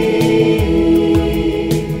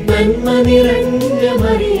 നന്മ നിറഞ്ഞ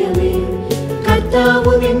മറിയമേ,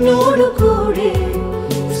 കർത്താവ് നിന്നോട് കൂടെ,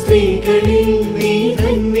 സ്ത്രീകളിൽ നീ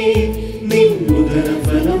തന്നെ, നിൻ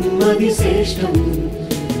ഉദരഫലം അതിശ്രേഷ്ഠം.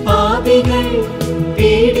 പാപികൾ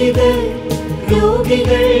പീഡിതർ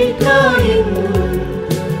രോഗികൾക്കായെന്നും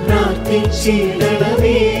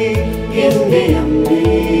പ്രാർത്ഥിച്ചിടണമേ എന്റെ അമ്മേ.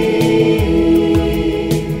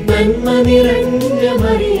 നന്മ നിറഞ്ഞ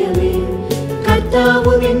മറിയമേ,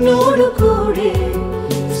 കർത്താവ് നിന്നോട് കൂടെ,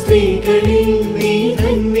 സ്ത്രീകളിൽ നീ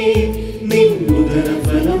തന്നെ, നിൻ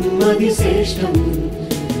ഉദരഫലം അതിശ്രേഷ്ഠം.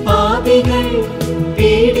 പാപികൾ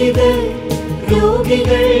പീഡിതർ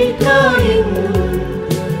രോഗികൾക്കായെന്നും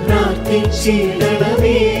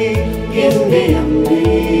പ്രാർത്ഥിച്ചിടണമേ എന്റെ അമ്മേ.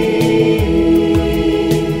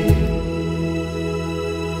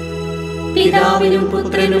 പിതാവിനും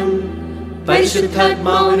പുത്രനും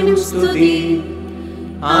പരിശുദ്ധാത്മാവിനും സ്തുതി.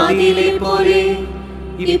 ആദിയിലെ പോലെ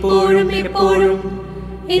ഇപ്പോഴും എപ്പോഴും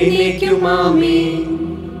എന്നേക്കും ആമേൻ.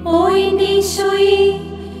 ഓ എന്റെ ഈശോയേ,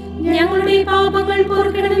 ഞങ്ങളുടെ പാപങ്ങൾ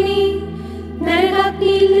പൊറുക്കണമേ.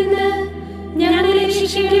 നരകാഗ്നിയിൽ നിന്ന് ഞങ്ങളെ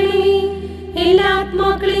രക്ഷിക്കണമേ. എല്ലാ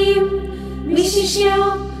ആത്മാക്കളെയും വിശിഷ്യ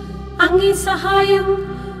അങ്ങേ സഹായം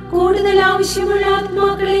കൂടുതൽ ആവശ്യമുള്ള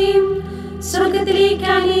ആത്മാക്കളെയും സ്വർഗത്തിലേക്ക്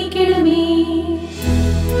ആനയിക്കണമേ.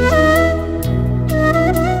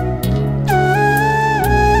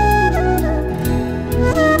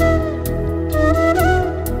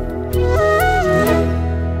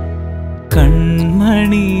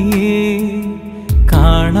 കൺമണിയെ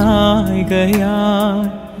കാണായികയാൽ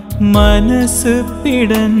മനസ്സ്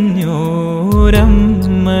പിടഞ്ഞോരമ്മയുണ്ടേ.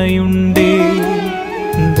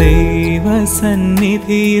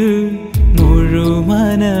 ദൈവസന്നിധിയിൽ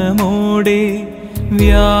മുഴുമനമോടെ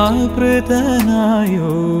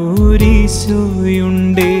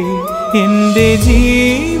വ്യാപൃതനായോരീശോയുണ്ടേ. എൻ്റെ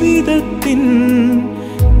ജീവിതത്തിൻ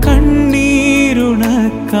കണ്ണീരുണക്കാൻ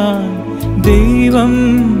ദൈവം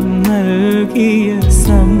നൽകിയ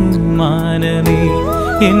സമ്മാനമേ.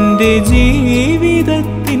 എൻ്റെ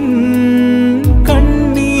ജീവിതത്തിൻ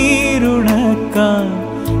കണ്ണീരുണക്കാൻ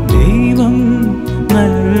ദൈവം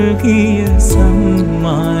നൽകിയ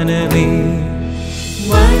സമ്മാനമേ.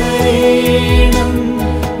 വളരണം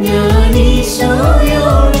ഞാൻ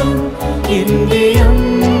ഈശോയോളം എന്റെ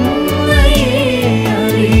അമ്മയെ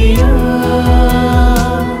അറിയാം.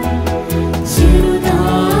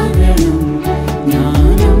 ചെറുതാകണം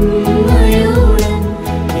ഞാൻ അമ്മയോളം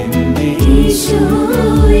എന്റെ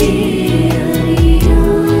ഈശോയെ അറിയാം.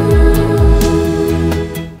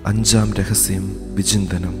 അഞ്ചാം രഹസ്യം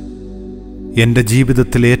വിചിന്തനം. എൻ്റെ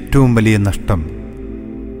ജീവിതത്തിലെ ഏറ്റവും വലിയ നഷ്ടം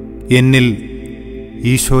എന്നിൽ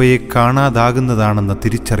ഈശോയെ കാണാതാകുന്നതാണെന്ന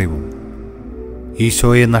തിരിച്ചറിവും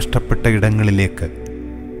ഈശോയെ നഷ്ടപ്പെട്ട ഇടങ്ങളിലേക്ക്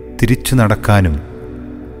തിരിച്ചു നടക്കാനും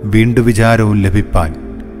വീണ്ടു വിചാരവും ലഭിപ്പാൻ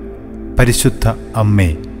പരിശുദ്ധ അമ്മേ,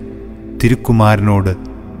 തിരുക്കുമാരനോട്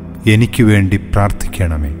എനിക്ക് വേണ്ടി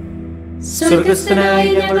പ്രാർത്ഥിക്കണമേ. സ്വർഗസ്ഥനായ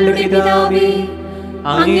ഞങ്ങളുടെ പിതാവേ,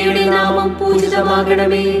 അങ്ങയുടെ നാമം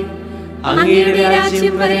പൂജിതമാകണമേ. അങ്ങയുടെ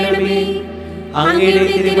രാജ്യം വരണമേ.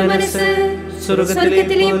 അങ്ങയുടെ തിരുമനസ്സ്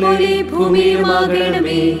സ്വർഗത്തിലെ പോലെ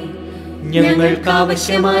ഭൂമിയിലുമാകണമേ. ഞങ്ങൾക്ക്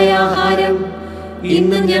ആവശ്യമായ ആഹാരം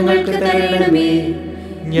ഇന്നും ഞങ്ങൾക്ക് തരണമേ.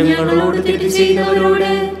 ഞങ്ങളോട് തെറ്റ്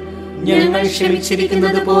ചെയ്യുന്നവരോട് ഞങ്ങൾ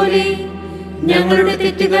ക്ഷമിച്ചിരിക്കുന്നത് പോലെ ഞങ്ങളുടെ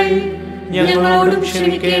തെറ്റുകൾ ഞങ്ങളോടും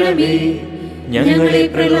ക്ഷമിക്കണമേ. ഞങ്ങളെ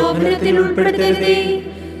പ്രലോഭനത്തിൽ ഉൾപ്പെടുത്തരുതേ.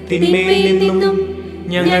 തിന്മയിൽ നിന്നും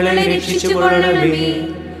ഞങ്ങളെ രക്ഷിച്ചുകൊള്ളണമേ.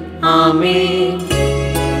 ആമേൻ.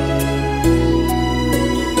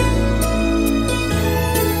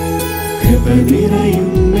 കൃപ നിറയും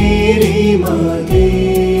മേരി മാതേ,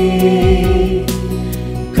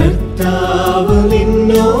 കർത്താവ്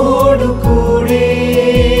നിന്നോടു കൂടെ,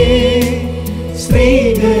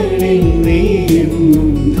 സ്ത്രീകളിൽ നീയെന്നും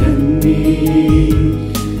ധന്യേ,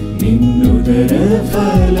 നിന്നുദര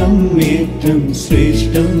ഫലം ഏറ്റം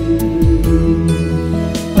ശ്രേഷ്ഠം.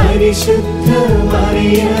 പരിശുദ്ധ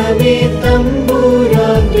മറിയമേ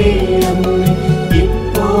തമ്പുരാന്റെ അമ്മേ,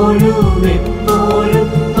 ഇപ്പോഴും എപ്പോഴും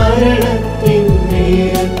മരണത്തിൻ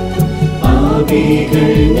നേരത്തും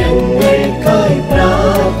പാപികൾ ഞങ്ങൾക്കായി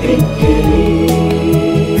പ്രാർത്ഥിക്കണേ.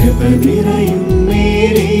 കൃപ നിറയും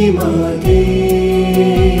മേരി മാതേ,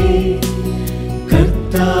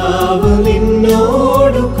 കർത്താവ്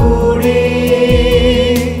നിന്നോടു കൂടെ,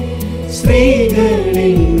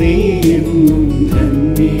 സ്ത്രീകളിൽ നീയെന്നും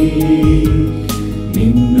ധന്യേ,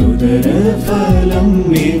 നിന്നുദര ഫലം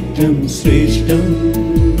ഏറ്റം ശ്രേഷ്ഠം.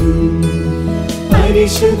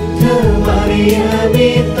 പരിശുദ്ധ മറിയമേ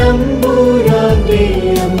തമ്പുരാന്റെ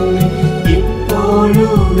അമ്മേ,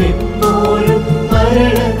 ഇപ്പോഴും എപ്പോഴും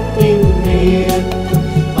മരണത്തിൻ നേരത്തും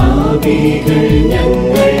പാപികൾ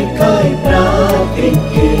ഞങ്ങൾക്കായി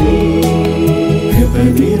പ്രാർത്ഥിക്കണേ. കൃപ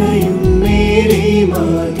നിറയും മേരി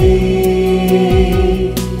മാതേ,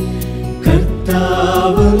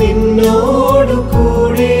 കർത്താവ് നിന്നോടു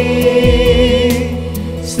കൂടെ,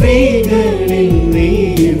 സ്ത്രീകളിൽ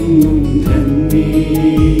നീയെന്നും ധന്യേ,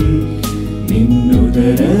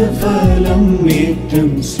 നിന്നുദര ഫലം ഏറ്റം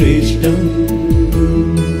ശ്രേഷ്ഠം.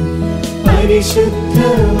 പരിശുദ്ധ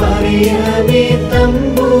മറിയമേ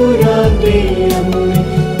തമ്പുരാന്റെ അമ്മേ,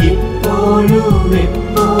 ഇപ്പോഴും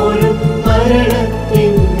എപ്പോഴും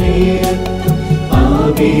മരണത്തിൻ നേരത്തും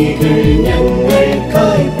പാപികൾ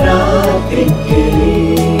ഞങ്ങൾക്കായി പ്രാർത്ഥിക്കണേ.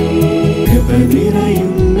 കൃപ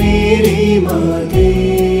നിറയും മേരി മാതേ,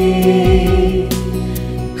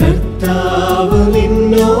 കർത്താവ്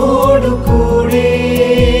നിന്നോടു കൂടെ,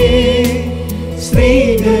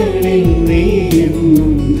 സ്ത്രീകളിൽ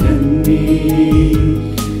നീയെന്നും ധന്യേ,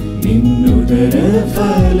 നിന്നുദര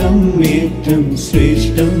ഫലം ഏറ്റം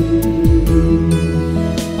ശ്രേഷ്ഠം.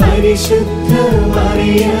 പരിശുദ്ധ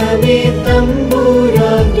മറിയമേ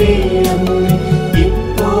തമ്പുരാന്റെ അമ്മേ,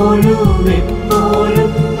 ഇപ്പോഴും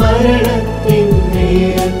എപ്പോഴും മരണത്തിൻ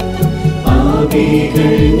നേരത്തും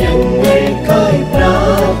പാപികൾ ഞങ്ങൾക്കായി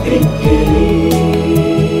പ്രാർത്ഥിക്കണേ.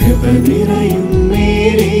 കൃപ നിറയും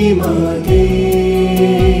മേരി മാതേ,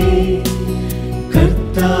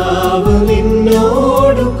 കർത്താവ്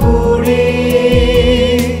നിന്നോടു കൂടെ,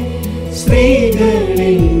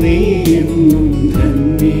 സ്ത്രീകളിൽ നീയെന്നും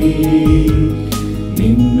ധന്യേ,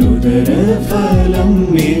 നിന്നുദര ഫലം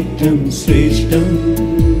ഏറ്റം ശ്രേഷ്ഠം.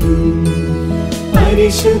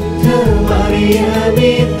 പരിശുദ്ധ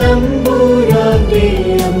മറിയമേ തമ്പുരാന്റെ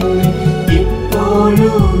അമ്മേ,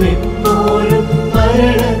 ഇപ്പോഴും എപ്പോഴും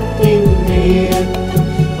മരണത്തിൻ നേരത്തും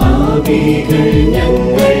പാപികൾ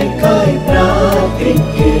ഞങ്ങൾക്കായി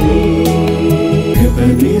പ്രാർത്ഥിക്കണേ. കൃപ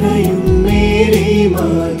നിറയും മേരി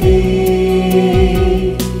മാതേ,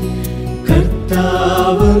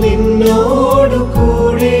 കർത്താവ് നിന്നോടു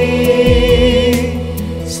കൂടെ,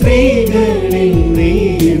 സ്ത്രീകളിൽ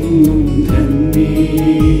നീയെന്നും ധന്യേ,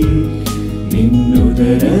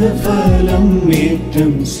 നിന്നുദര ഫലം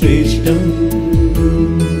ഏറ്റം ശ്രേഷ്ഠം.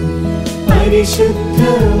 പരിശുദ്ധ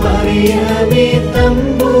മറിയമേ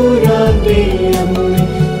തമ്പുരാന്റെ അമ്മേ,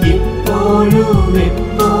 ഇപ്പോഴും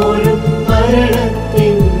എപ്പോഴും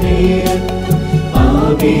മരണത്തിൻ നേരത്തും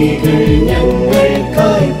പാപികൾ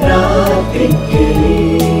ഞങ്ങൾക്കായി പ്രാർത്ഥിക്കണേ.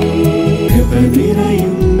 കൃപ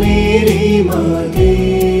നിറയും മേരി മാതേ,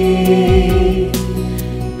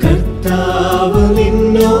 കർത്താവ്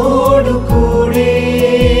നിന്നോടു കൂടെ,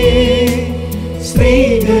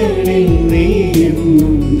 സ്ത്രീകളിൽ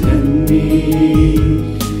നീയെന്നും ധന്യേ,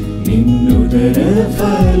 നിന്നുദര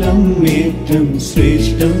ഫലം ഏറ്റം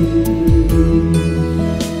ശ്രേഷ്ഠം.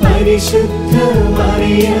 പരിശുദ്ധ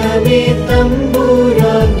മറിയമേ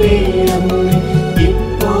തമ്പുരാന്റെ അമ്മേ,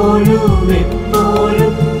 ഇപ്പോഴും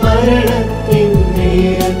എപ്പോഴും മരണത്തിൻ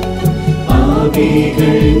നേരത്തും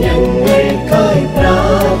പാപികൾ ഞങ്ങൾക്കായി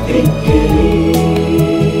പ്രാർത്ഥിക്കണേ.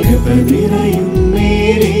 കൃപ നിറയും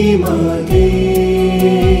മേരി മാതേ,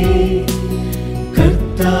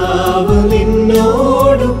 കർത്താവ്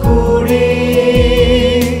നിന്നോടു കൂടെ,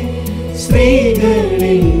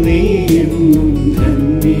 സ്ത്രീകളിൽ നീയെന്നും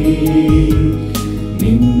ധന്യേ,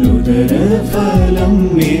 നിന്നുദര ഫലം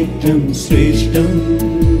ഏറ്റം ശ്രേഷ്ഠം.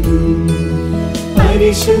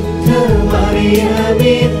 പരിശുദ്ധ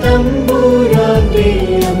മറിയമേ തമ്പുരാന്റെ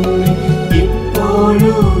അമ്മേ,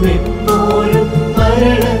 ഇപ്പോഴും എപ്പോഴും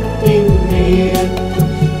മരണത്തിൻ നേരത്തും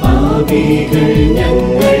പാപികൾ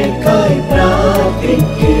ഞങ്ങൾക്കായി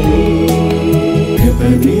പ്രാർത്ഥിക്കണേ. കൃപ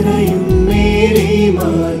നിറയും മേരി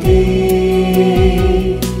മാതേ,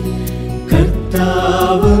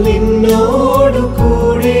 കർത്താവ് നിന്നോടു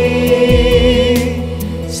കൂടെ,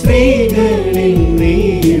 സ്ത്രീകളിൽ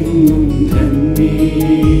നീയെന്നും ധന്യേ,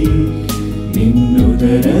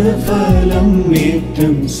 നിന്നുദരഫലം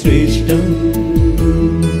ഏറ്റം ശ്രേഷ്ഠം.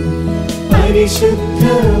 പരിശുദ്ധ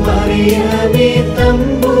മറിയമേ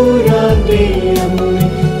തമ്പുരാന്റെ അമ്മേ,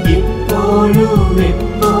 ഇപ്പോഴും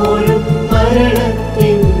എപ്പോഴും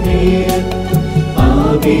മരണത്തിൻ നേരത്തും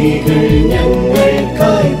പാപികൾ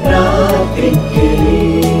ഞങ്ങൾക്കായി പ്രാർത്ഥിക്കണേ.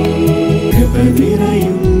 കൃപ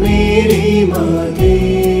നിറയും മേരി മാതേ,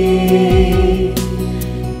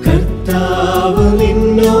 കർത്താവ്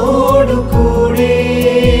നിന്നോടു കൂടെ,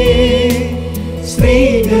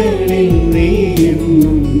 സ്ത്രീകളിൽ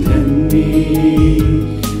നീയെന്നും ധന്യേ,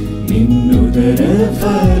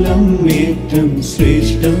 നിന്നുദരഫലം ഏറ്റം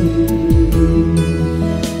ശ്രേഷ്ഠം.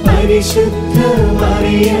 പരിശുദ്ധ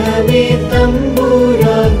മറിയമേ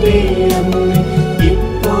തമ്പുരാന്റെ അമ്മേ,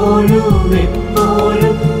 ഇപ്പോഴും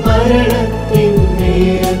എപ്പോഴും മരണത്തിൻ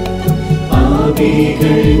നേരത്തും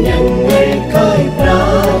പാപികൾ ഞങ്ങൾക്കായി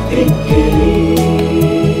പ്രാർത്ഥിക്കണേ.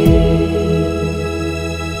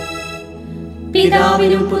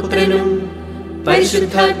 പിതാവിനും പുത്രനും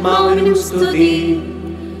പരിശുദ്ധാത്മാവിനും സ്തുതി.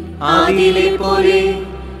 ആദിയിലെ പോലെ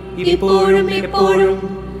ഇപ്പോഴും എപ്പോഴും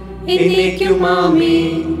എന്നേക്കും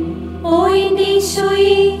ആമേൻ. ഓ എന്റെ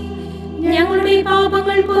ഈശോയെ, ഞങ്ങളുടെ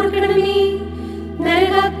പാപങ്ങൾ പൊറുക്കണമേ.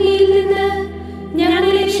 നരകാഗ്നിയിൽ നിന്ന് ഞങ്ങളെ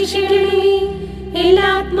രക്ഷിക്കണമേ. എല്ലാ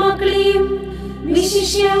ആത്മാക്കളെയും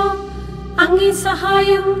വിശിഷ്യ അങ്ങേ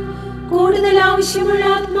സഹായം കൂടുതൽ ആവശ്യമുള്ള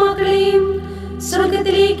ആത്മാക്കളെയും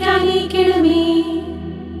സ്വർഗത്തിലേക്ക് ആനയിക്കണമേ.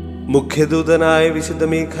 മുഖ്യദൂതനായ വിശുദ്ധ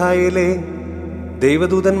മീഖായേലേ,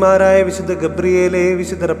 ദൈവദൂതന്മാരായ വിശുദ്ധ ഗബ്രിയേലേ,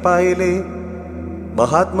 വിശുദ്ധ റപ്പായേലേ,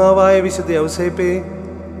 മഹാത്മാവായ വിശുദ്ധ യൗസേപ്പേ,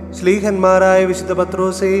 ശ്ലീഹന്മാരായ വിശുദ്ധ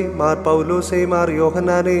പത്രോസേ, മാർ പൗലോസേ, മാർ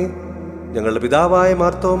യോഹന്നാനേ, ഞങ്ങളുടെ പിതാവായ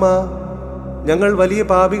മാർത്തോമ, ഞങ്ങൾ വലിയ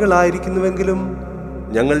പാപികളായിരിക്കുന്നുവെങ്കിലും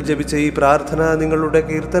ഞങ്ങൾ ജപിച്ച ഈ പ്രാർത്ഥന നിങ്ങളുടെ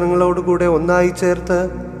കീർത്തനങ്ങളോടുകൂടെ ഒന്നായി ചേർത്ത്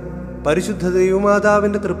പരിശുദ്ധ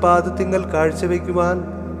ദൈവമാതാവിൻ്റെ തൃപ്പാദത്തിങ്കൽ കാഴ്ചവെക്കുവാൻ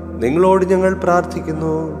നിങ്ങളോട് ഞങ്ങൾ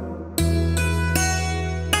പ്രാർത്ഥിക്കുന്നു.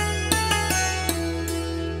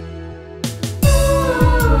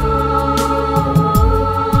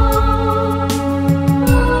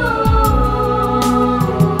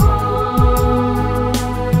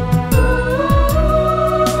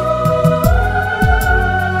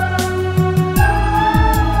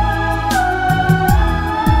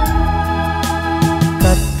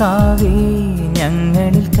 കർത്താവേ,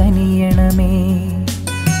 ഞങ്ങളിൽ കനിയണമേ.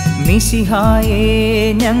 മിശിഹായേ,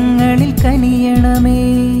 ഞങ്ങളിൽ കനിയണമേ.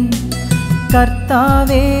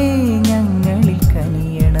 കർത്താവേ, ഞങ്ങളിൽ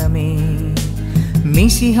കനിയണമേ.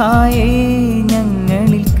 മിശിഹായേ,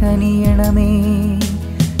 ഞങ്ങളിൽ കനിയണമേ.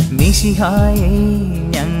 മിശിഹായേ,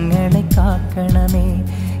 ഞങ്ങളെ കാക്കണമേ.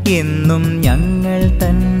 എന്നും ഞങ്ങൾ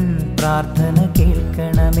തൻ പ്രാർത്ഥന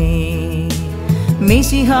കേൾക്കണമേ.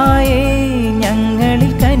 മിശിഹായേ,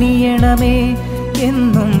 ഞങ്ങളിൽ കനിയണമേ.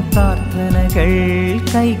 എന്നും പ്രാർത്ഥനകൾ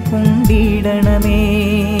കൈക്കൊണ്ടിടണമേ.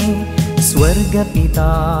 സ്വർഗപിതാവാകും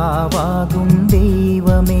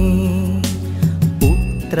ദൈവമേ,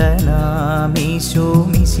 പുത്രനാമീശോ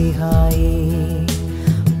മിശിഹായേ,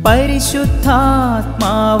 പരിശുദ്ധാത്മാവാം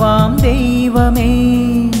ദൈവമേ,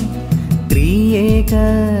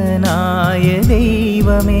 ത്രിയേകനായ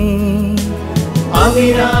ദൈവമേ,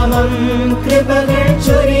 അവിരാമം കൃപകൾ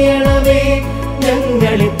ചൊരിയണമേ.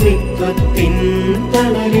 ഞങ്ങളെ ത്രിത്വത്തിൻ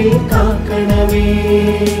തണലിൽ കാക്കണമേ.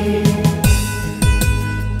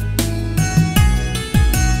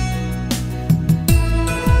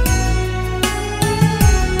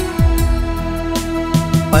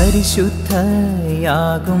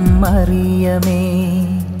 പരിശുദ്ധയാകും മറിയമേ,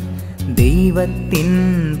 ദൈവത്തിൻ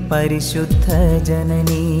പരിശുദ്ധ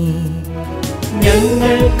ജനനി,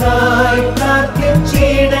 ഞങ്ങൾക്കായി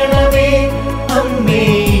പ്രാർത്ഥിച്ചിടണമേ. അമ്മേ,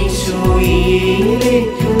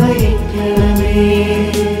 ഈശോയിലേക്ക് നയിക്കണമേ.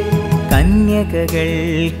 കന്യകകൾക്കെന്നും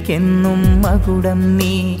മകുടം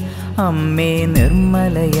നീ, അമ്മേ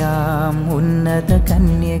നിർമ്മലയാം ഉന്നത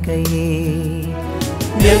കന്യകയേ,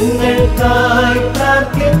 ഞങ്ങൾക്കായി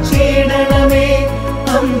പ്രാർത്ഥിച്ചിടണമേ.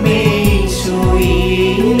 അമ്മേ,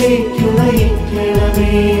 ഈശോയിലേക്ക്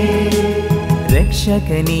നയിക്കണമേ.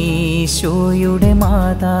 രക്ഷകനീശോയുടെ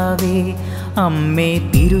മാതാവേ, അമ്മേ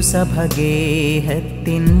തിരുസഭഗേഹത്തിൻ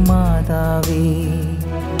മാതാവേ,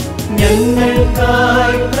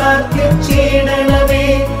 ഞങ്ങൾക്കായി പ്രാർത്ഥിച്ചിടണമേ.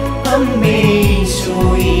 അമ്മേ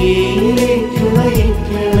ഈശോയിലേക്ക്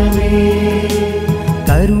നയിക്കണമേ.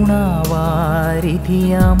 കരുണാവാരിധിയാം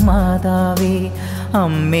മാതാവേ,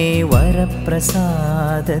 അമ്മേ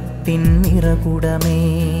വരപ്രസാദത്തിൻ നിറകുടമേ,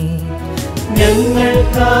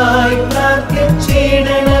 ഞങ്ങൾക്കായി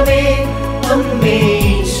പ്രാർത്ഥിച്ചിടണമേ. അമ്മേ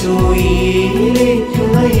ഈശോയിലേക്ക്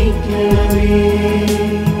നയിക്കണമേ.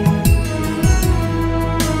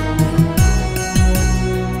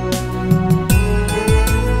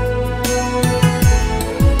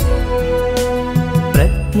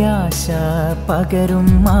 പ്രത്യാശ പകരും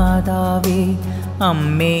മാതാവേ,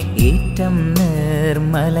 അമ്മേ ഏറ്റം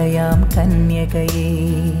നിർമ്മലയാം കന്യകയേ,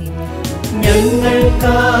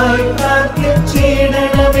 ഞങ്ങൾക്കായി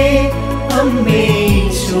പ്രാർത്ഥിച്ചിടണമേ. അമ്മേ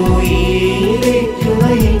ഈശോയിലേക്ക്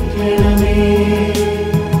നയിക്കണമേ.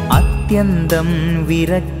 അത്യന്തം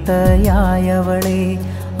വിരക്തയായവളെ,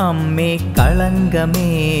 അമ്മേ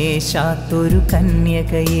കളങ്കമേശാത്തൊരു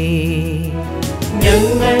കന്യകയേ,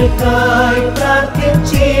 ഞങ്ങൾക്കായി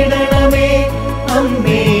പ്രാർത്ഥിച്ചിടണമേ.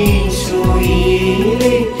 അമ്മേ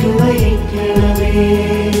ഈശോയിലേക്ക് നയിക്കണമേ.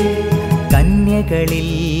 കന്യകളിൽ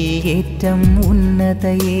ഏറ്റം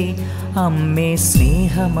ഉന്നതയെ, അമ്മേ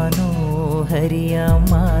സ്നേഹമനോഹരിയാം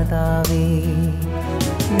മാതാവേ,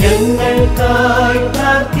 ഞങ്ങൾക്കായി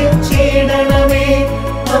പ്രാർത്ഥിച്ചിടണമേ.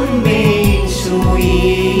 അമ്മേ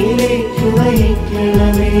ഈശോയിലേക്ക്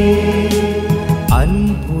നയിക്കണമേ.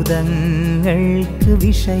 അത്ഭുതങ്ങൾക്ക്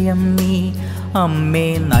വിഷയം നീ, അമ്മേ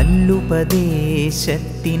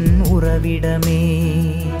നല്ലുപദേശത്തിൻ ഉറവിടമേ,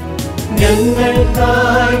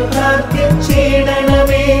 ഞങ്ങൾക്കായി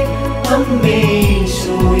പ്രാർത്ഥിച്ചിടണമേ. അമ്മേ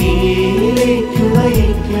ഈശോയിലേക്ക്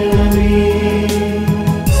നയിക്കണമേ.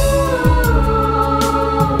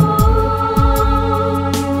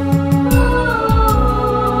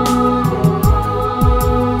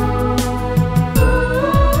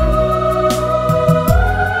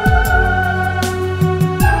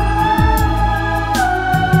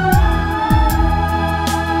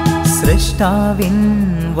 സൃഷ്ടാവിൻ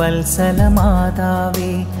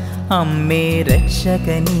വത്സലമാതാവേ, അമ്മേ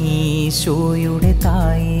രക്ഷകനീശോയുടെ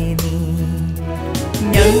തായേ നീ,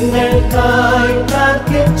 ഞങ്ങൾക്കായി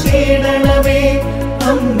പ്രാർത്ഥിച്ചിടണമേ.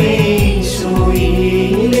 അമ്മേ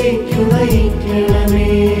ഈശോയിലേക്ക് നയിക്കണമേ.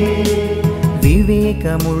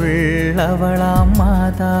 വിവേകമുള്ളവളാം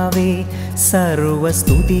മാതാവേ,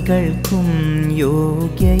 സർവസ്തുതികൾക്കും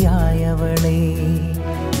യോഗ്യയായവളേ,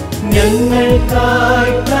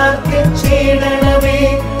 ഞങ്ങൾക്കായി പ്രാർത്ഥിച്ചിടണമേ.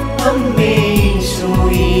 അമ്മേ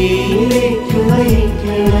ഈശോയിലേക്ക്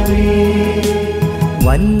നയിക്കണമേ.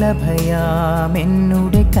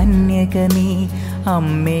 വല്ലഭയാമെന്നുടെ കന്യക നീ,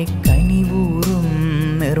 അമ്മേ കനിവൂറും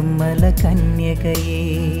നിർമ്മല കന്യകയേ,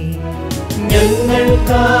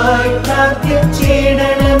 ഞങ്ങൾക്കായി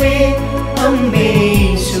പ്രാർത്ഥിച്ചിടണമേ. അമ്മേ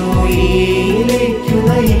ഈശോയിലേക്ക്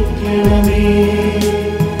നയിക്കണമേ.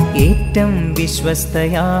 ഏറ്റം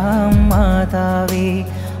വിശ്വസ്തയാം മാതാവേ,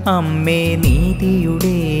 അമ്മേ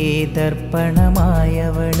നീതിയുടെ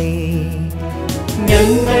ദർപ്പണമായവളേ,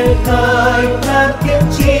 ഞങ്ങൾക്കായി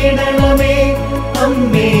പ്രാർത്ഥിച്ചിടണമേ.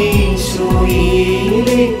 അമ്മേ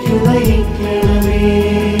ഈശോയിലേക്ക് നയിക്കണമേ.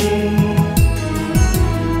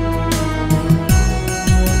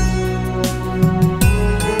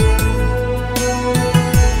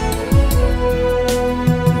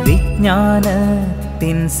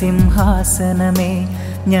 വിജ്ഞാനത്തിൻ സിംഹാസനമേ,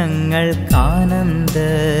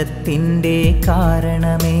 ഞങ്ങൾക്കാനന്ദത്തിൻ്റെ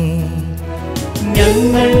കാരണമേ,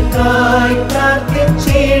 ഞങ്ങൾക്കായി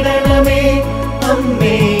പ്രാർത്ഥിച്ചിടണമേ.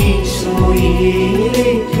 അമ്മേ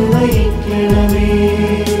ഈശോയിലേക്ക് നയിക്കണമേ.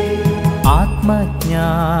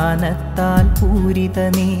 ആത്മജ്ഞാനത്താൽ പൂരിത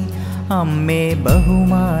നീ, അമ്മേ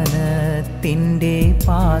ബഹുമാനത്തിൻ്റെ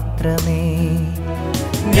പാത്രമേ,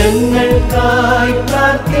 ഞങ്ങൾക്കായി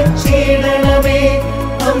പ്രാർത്ഥിച്ചിടണമേ.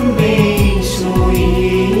 അമ്മേ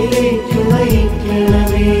ഈശോയിലേക്ക്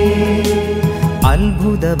നയിക്കണമേ.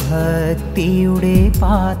 അത്ഭുത ഭക്തിയുടെ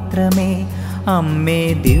പാത്രമേ, അമ്മേ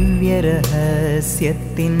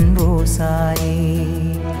ദിവ്യരഹസ്യത്തിൻ റോസായേ,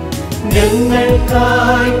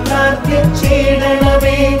 ഞങ്ങൾക്കായി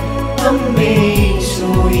പ്രാർത്ഥിച്ചിടണമേ. അമ്മേ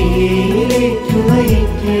ഈശോയിലേക്ക്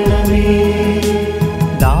നയിക്കണമേ.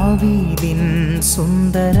 ദാവീദിൻ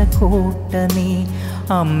സുന്ദര കോട്ട നീ,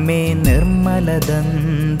 അമ്മേ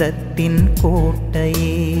നിർമ്മലദന്തത്തിൻ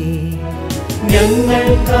കോട്ടയേ,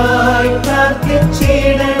 ഞങ്ങൾക്കായി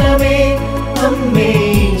പ്രാർത്ഥിച്ചിടണമേ. അമ്മേ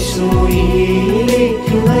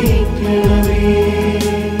ഈശോയിലേക്ക് നയിക്കണമേ.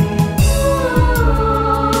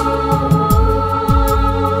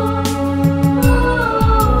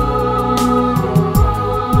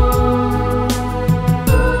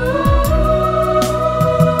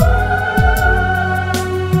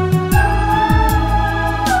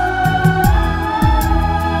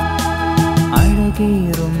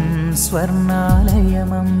 അഴകേറും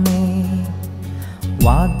സ്വർണാലയമമ്മേ,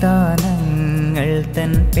 വാഗ്ദാനങ്ങൾ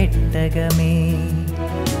തൻ പെട്ടകമേ,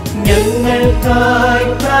 ഞങ്ങൾക്കായി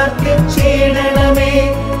പ്രാർത്ഥിച്ചിടണമേ.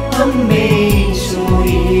 അമ്മേ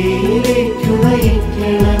ഈശോയിലേക്കു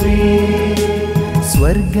നയിക്കണമേ.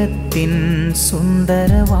 സ്വർഗത്തിൻ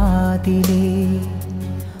സുന്ദരവാതിലേ,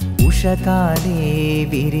 ഉഷകാലേ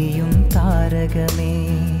വിരിയും താരകമേ,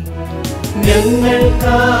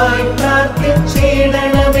 ഞങ്ങൾക്കായി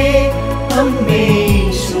പ്രാർത്ഥിച്ചിടണമേ. അമ്മേ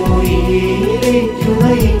ഈശോയിലേക്കു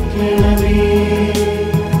നയിക്കണമേ.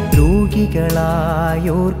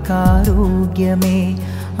 രോഗികളായോർക്കാരോഗ്യമേ,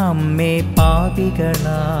 അമ്മേ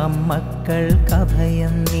പാപികളാം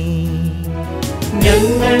മക്കൾക്കഭയം നീ,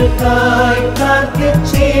 ഞങ്ങൾക്കായി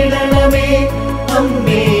പ്രാർത്ഥിച്ചിടണമേ.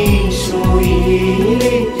 അമ്മേ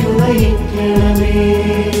ഈശോയിലേക്കു നയിക്കണമേ.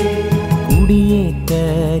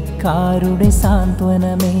 കുടിയേറ്റക്കാരുടെ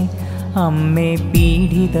സാന്ത്വനമേ, അമ്മേ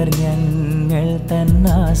പീഡിതർ ഞങ്ങൾ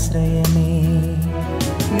തന്നാശ്രയമേ,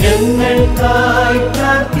 ഞങ്ങൾക്കായി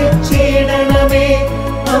പ്രാർത്ഥിച്ചിടണമേ.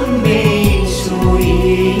 അമ്മേ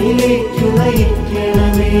ഈശോയിലേക്കു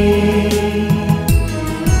നയിക്കണമേ.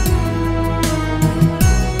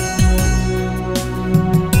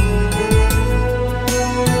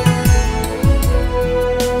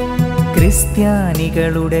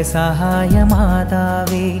 ക്രിസ്ത്യാനികളുടെ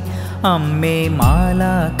സഹായമാതാവേ, അമ്മേ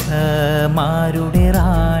മാലാഖമാരുടെ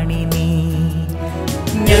റാണി നീ,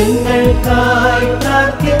 ഞങ്ങൾക്കായി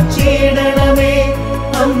പ്രാർത്ഥിച്ചിടണമേ.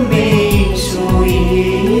 അമ്മേ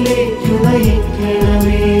ഈശോയിലേക്കു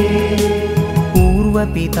നയിക്കണമേ.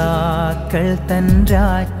 പൂർവപിതാക്കൾ തൻ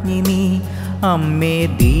രാജ്ഞി നീ, അമ്മേ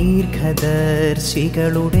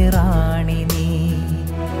ദീർഘദർശികളുടെ റാണി നീ,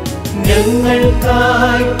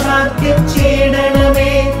 ഞങ്ങൾക്കായി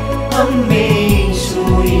പ്രാർത്ഥിച്ചിടണമേ. അമ്മേ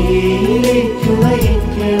ഈശോയിലേക്കു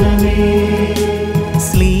നയിക്കണമേ.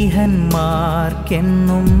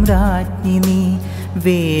 സ്ലീഹന്മാർക്കെന്നും രാജ്ഞി നീ,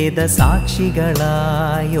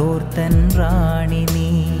 വേദസാക്ഷികളായോർത്തൻ റാണി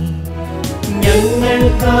നീ,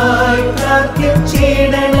 ഞങ്ങൾക്കായി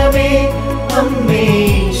പ്രാർത്ഥിച്ചിടണമേ. അമ്മേ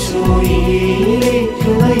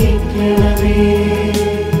ഈശോയിലേക്കു നയിക്കണമേ.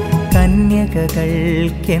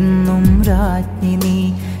 കന്യകകൾക്കെന്നും രാജ്ഞി നീ,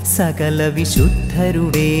 സകല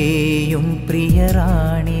വിശുദ്ധരുടെയും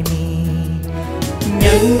പ്രിയറാണി നീ,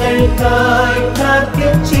 ഞങ്ങൾക്കായി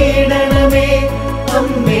പ്രാർത്ഥിച്ചിടണമേ.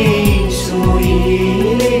 അമ്മേ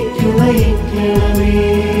ഈശോയിലേക്കു നയിക്കണമേ.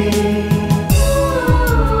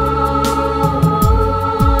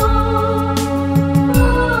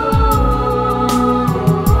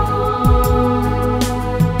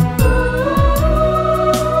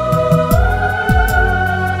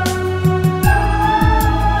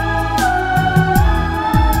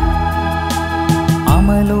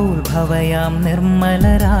 അമലോത്ഭവയാം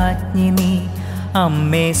നിർമ്മലരാജ്ഞി നീ,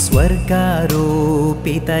 അമ്മേ സ്വർഗാരോപിതയാം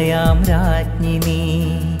രാജ്ഞി നീ,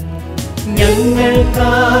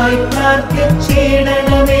 ഞങ്ങൾക്കായി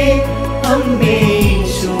പ്രാർത്ഥിച്ചിടണമേ. അമ്മേ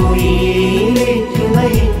ഈശോയിലേക്കു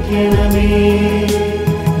നയിക്കണമേ.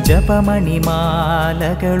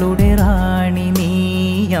 ജപമണിമാലകളുടെ റാണി നീ,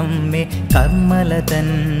 അമ്മേ കർമ്മലതൻ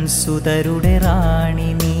സുതരുടെ റാണി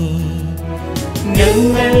നീ,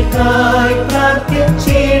 ഞങ്ങൾക്കായി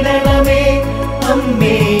പ്രാർത്ഥിച്ചിടണമേ.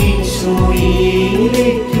 അമ്മേ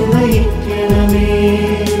ഈശോയിലേക്കു നയിക്കണമേ.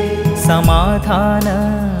 സമാധാനമരുളും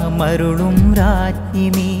രാജ്ഞി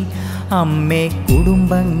നീ, അമ്മേ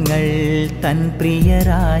കുടുംബങ്ങൾ തൻ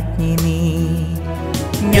പ്രിയരാജ്ഞി നീ,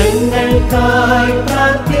 ഞങ്ങൾക്കായി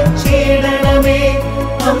പ്രാർത്ഥിച്ചിടണമേ.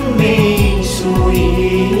 അമ്മേ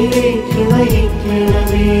ഈശോയിലേക്കു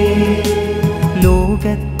നയിക്കണമേ.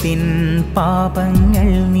 ലോകത്തിൻ പാപങ്ങൾ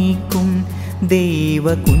നീക്കും ദൈവ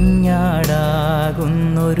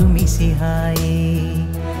കുഞ്ഞാടാകുന്നൊരു മിശിഹായേ,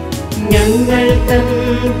 ഞങ്ങൾ തൻ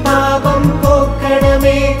പാപം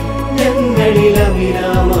പോക്കണമേ. ഞങ്ങളിൽ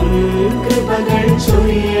അവിരാമം കൃപകൾ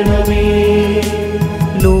ചൊരിയണമേ.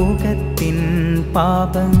 ലോകത്തിൻ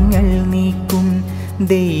പാപങ്ങൾ നീക്കും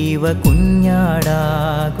ദൈവ കുഞ്ഞാടാകുന്നൊരു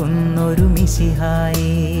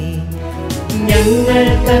മിശിഹായേ, ഞങ്ങൾ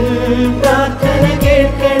തൻ പ്രാർത്ഥന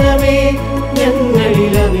കേൾക്കണമേ.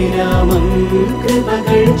 ഞങ്ങളിൽ അവിരാമം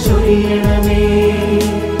കൃപകൾ ചൊരിയണമേ.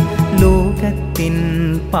 ലോകത്തിൻ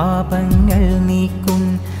പാപങ്ങൾ നീക്കും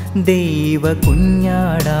ദൈവ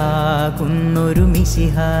കുഞ്ഞാടാകുന്നൊരു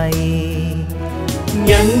മിശിഹായേ,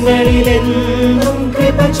 ഞങ്ങളിലെന്നും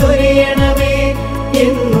കൃപ ചൊരിയണമേ.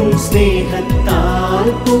 എന്നും സ്നേഹത്താൽ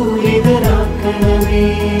പൂരിതരാക്കണമേ.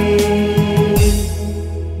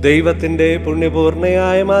 ദൈവത്തിൻ്റെ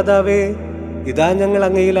പുണ്യപൂർണയായ മാതാവേ, ഇതാ ഞങ്ങൾ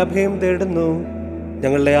അങ്ങയിൽ അഭയം തേടുന്നു.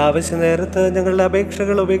 ഞങ്ങളുടെ ആവശ്യ നേരത്ത് ഞങ്ങളുടെ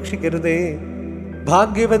അപേക്ഷകൾ ഉപേക്ഷിക്കരുതേ.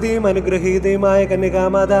 ഭാഗ്യവതിയും അനുഗ്രഹീതയുമായ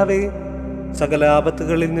കന്യകാമാതാവേ, സകല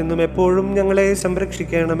ആപത്തുകളിൽ നിന്നും എപ്പോഴും ഞങ്ങളെ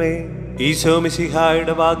സംരക്ഷിക്കണമേ. ഈശോ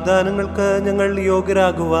മിശിഹായുടെ വാഗ്ദാനങ്ങൾക്ക് ഞങ്ങൾ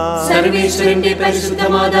യോഗ്യരാകുവാൻ സർവേശ്വരന്റെ പരിശുദ്ധ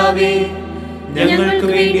മാതാവേ, ഞങ്ങൾക്ക്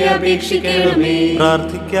വേണ്ടി അപേക്ഷിക്കണമേ.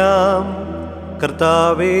 പ്രാർത്ഥിക്കാം.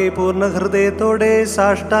 കർത്താവേ, പൂർണ്ണ ഹൃദയത്തോടെ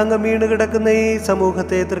സാഷ്ടാംഗം വീണ് കിടക്കുന്ന ഈ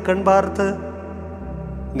സമൂഹത്തെ തൃക്കൺ പാർത്ത്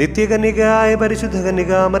നിത്യകന്യകയായ പരിശുദ്ധ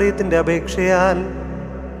കന്യകാമറിയത്തിന്റെ അപേക്ഷയാൽ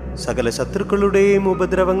സകല ശത്രുക്കളുടെയും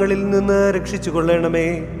ഉപദ്രവങ്ങളിൽ നിന്ന് രക്ഷിച്ചുകൊള്ളണമേ.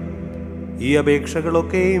 ഈ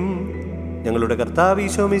അപേക്ഷകളൊക്കെയും ഞങ്ങളുടെ കർത്താവ്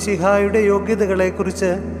ഈശോ മിശിഹായുടെ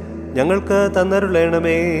യോഗ്യതകളെക്കുറിച്ച് ഞങ്ങൾക്ക്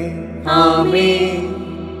തന്നരുളണമേ. ആമേൻ.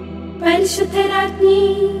 പരിശുദ്ധരാജ്ഞി,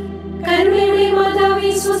 കരുണയുടെ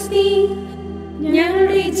മാതാവേ സ്വസ്തി.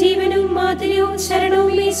 ഞങ്ങളുടെ ജീവനും മാധുര്യവും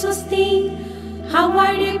ശരണവുമേ സ്വസ്തി.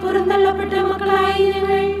 ഹവ്വായുടെ പുറന്തള്ളപ്പെട്ട മക്കളായ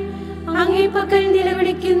ഞങ്ങൾ അങ്ങേ പക്കൽ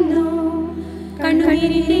നിലവിളിക്കുന്നു.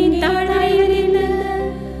 കണ്ണുനീരിന്റെയും താഴ്വരയിൽ നിന്ന്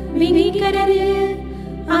വിനീതരായ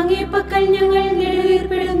അങ്ങേ പക്കൽ ഞങ്ങൾ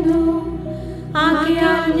നെടുവീർപ്പെടുന്നു.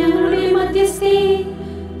 ആകയാൽ ഞങ്ങളുടെ മധ്യസ്ഥേ,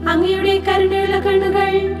 അങ്ങയുടെ കരുണയുള്ള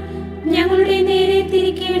കണ്ണുകൾ ഞങ്ങളുടെ നേരെ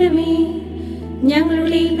തിരിക്കണമേ.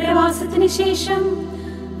 ഞങ്ങളുടെ ഈ പ്രവാസത്തിന് ശേഷം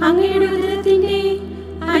അങ്ങയുടെ ഉദരത്തിന്റെ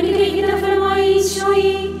അനുഗ്രഹീത ഫലമായ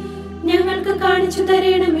ഈശോയെ ഞങ്ങൾക്ക് കാണിച്ചു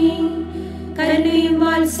തരണമേ. കരുണയും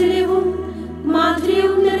വാത്സല്യവും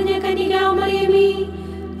മാധുര്യവും നിറഞ്ഞ കന്യകാമറിയമേ,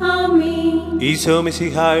 ആമേൻ. ഈശോ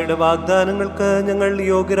മിശിഹായുടെ വാഗ്ദാനങ്ങൾക്ക് ഞങ്ങൾ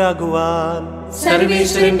യോഗ്യരാകുവാൻ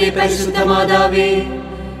സർവേശ്വരന്റെ പരിശുദ്ധ മാതാവേ,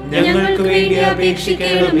 ഞങ്ങൾക്ക് വേണ്ടി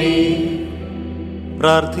അപേക്ഷിക്കണമേ.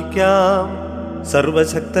 പ്രാർത്ഥിക്കാം.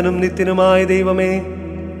 സർവശക്തനും നിത്യനുമായ ദൈവമേ,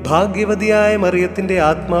 ഭാഗ്യവതിയായ മറിയത്തിന്റെ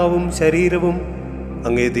ആത്മാവും ശരീരവും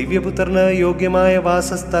അങ്ങേ ദിവ്യപുത്രന് യോഗ്യമായ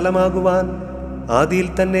വാസസ്ഥലമാകുവാൻ ആദിയിൽ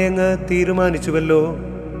തന്നെ അങ്ങ് തീരുമാനിച്ചുവല്ലോ.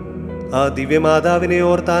 ആ ദിവ്യമാതാവിനെ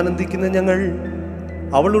ഓർത്താനന്ദിക്കുന്ന ഞങ്ങൾ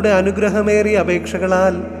അവളുടെ അനുഗ്രഹമേറിയ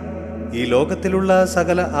അപേക്ഷകളാൽ ഈ ലോകത്തിലുള്ള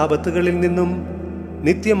സകല ആപത്തുകളിൽ നിന്നും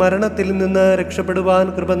നിത്യമരണത്തിൽ നിന്ന് രക്ഷപ്പെടുവാൻ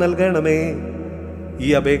കൃപ നൽകണമേ. ഈ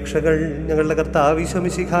അപേക്ഷകൾ ഞങ്ങളുടെ കർത്താവ് ഈശോ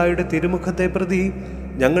മിശിഹായുടെ തിരുമുഖത്തെ പ്രതി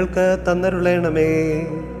ഞങ്ങൾക്ക് തന്നരുളണമേ.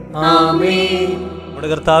 ആമേൻ. നമ്മുടെ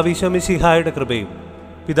കർത്താവ് ഈശോ മിശിഹായുടെ കൃപയും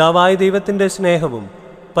പിതാവായ ദൈവത്തിന്റെ സ്നേഹവും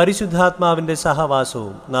പരിശുദ്ധാത്മാവിന്റെ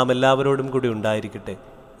സഹവാസവും നാം എല്ലാവരോടും കൂടി ഉണ്ടായിരിക്കട്ടെ,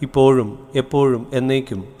 ഇപ്പോഴും എപ്പോഴും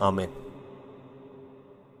എന്നേക്കും. ആമേൻ.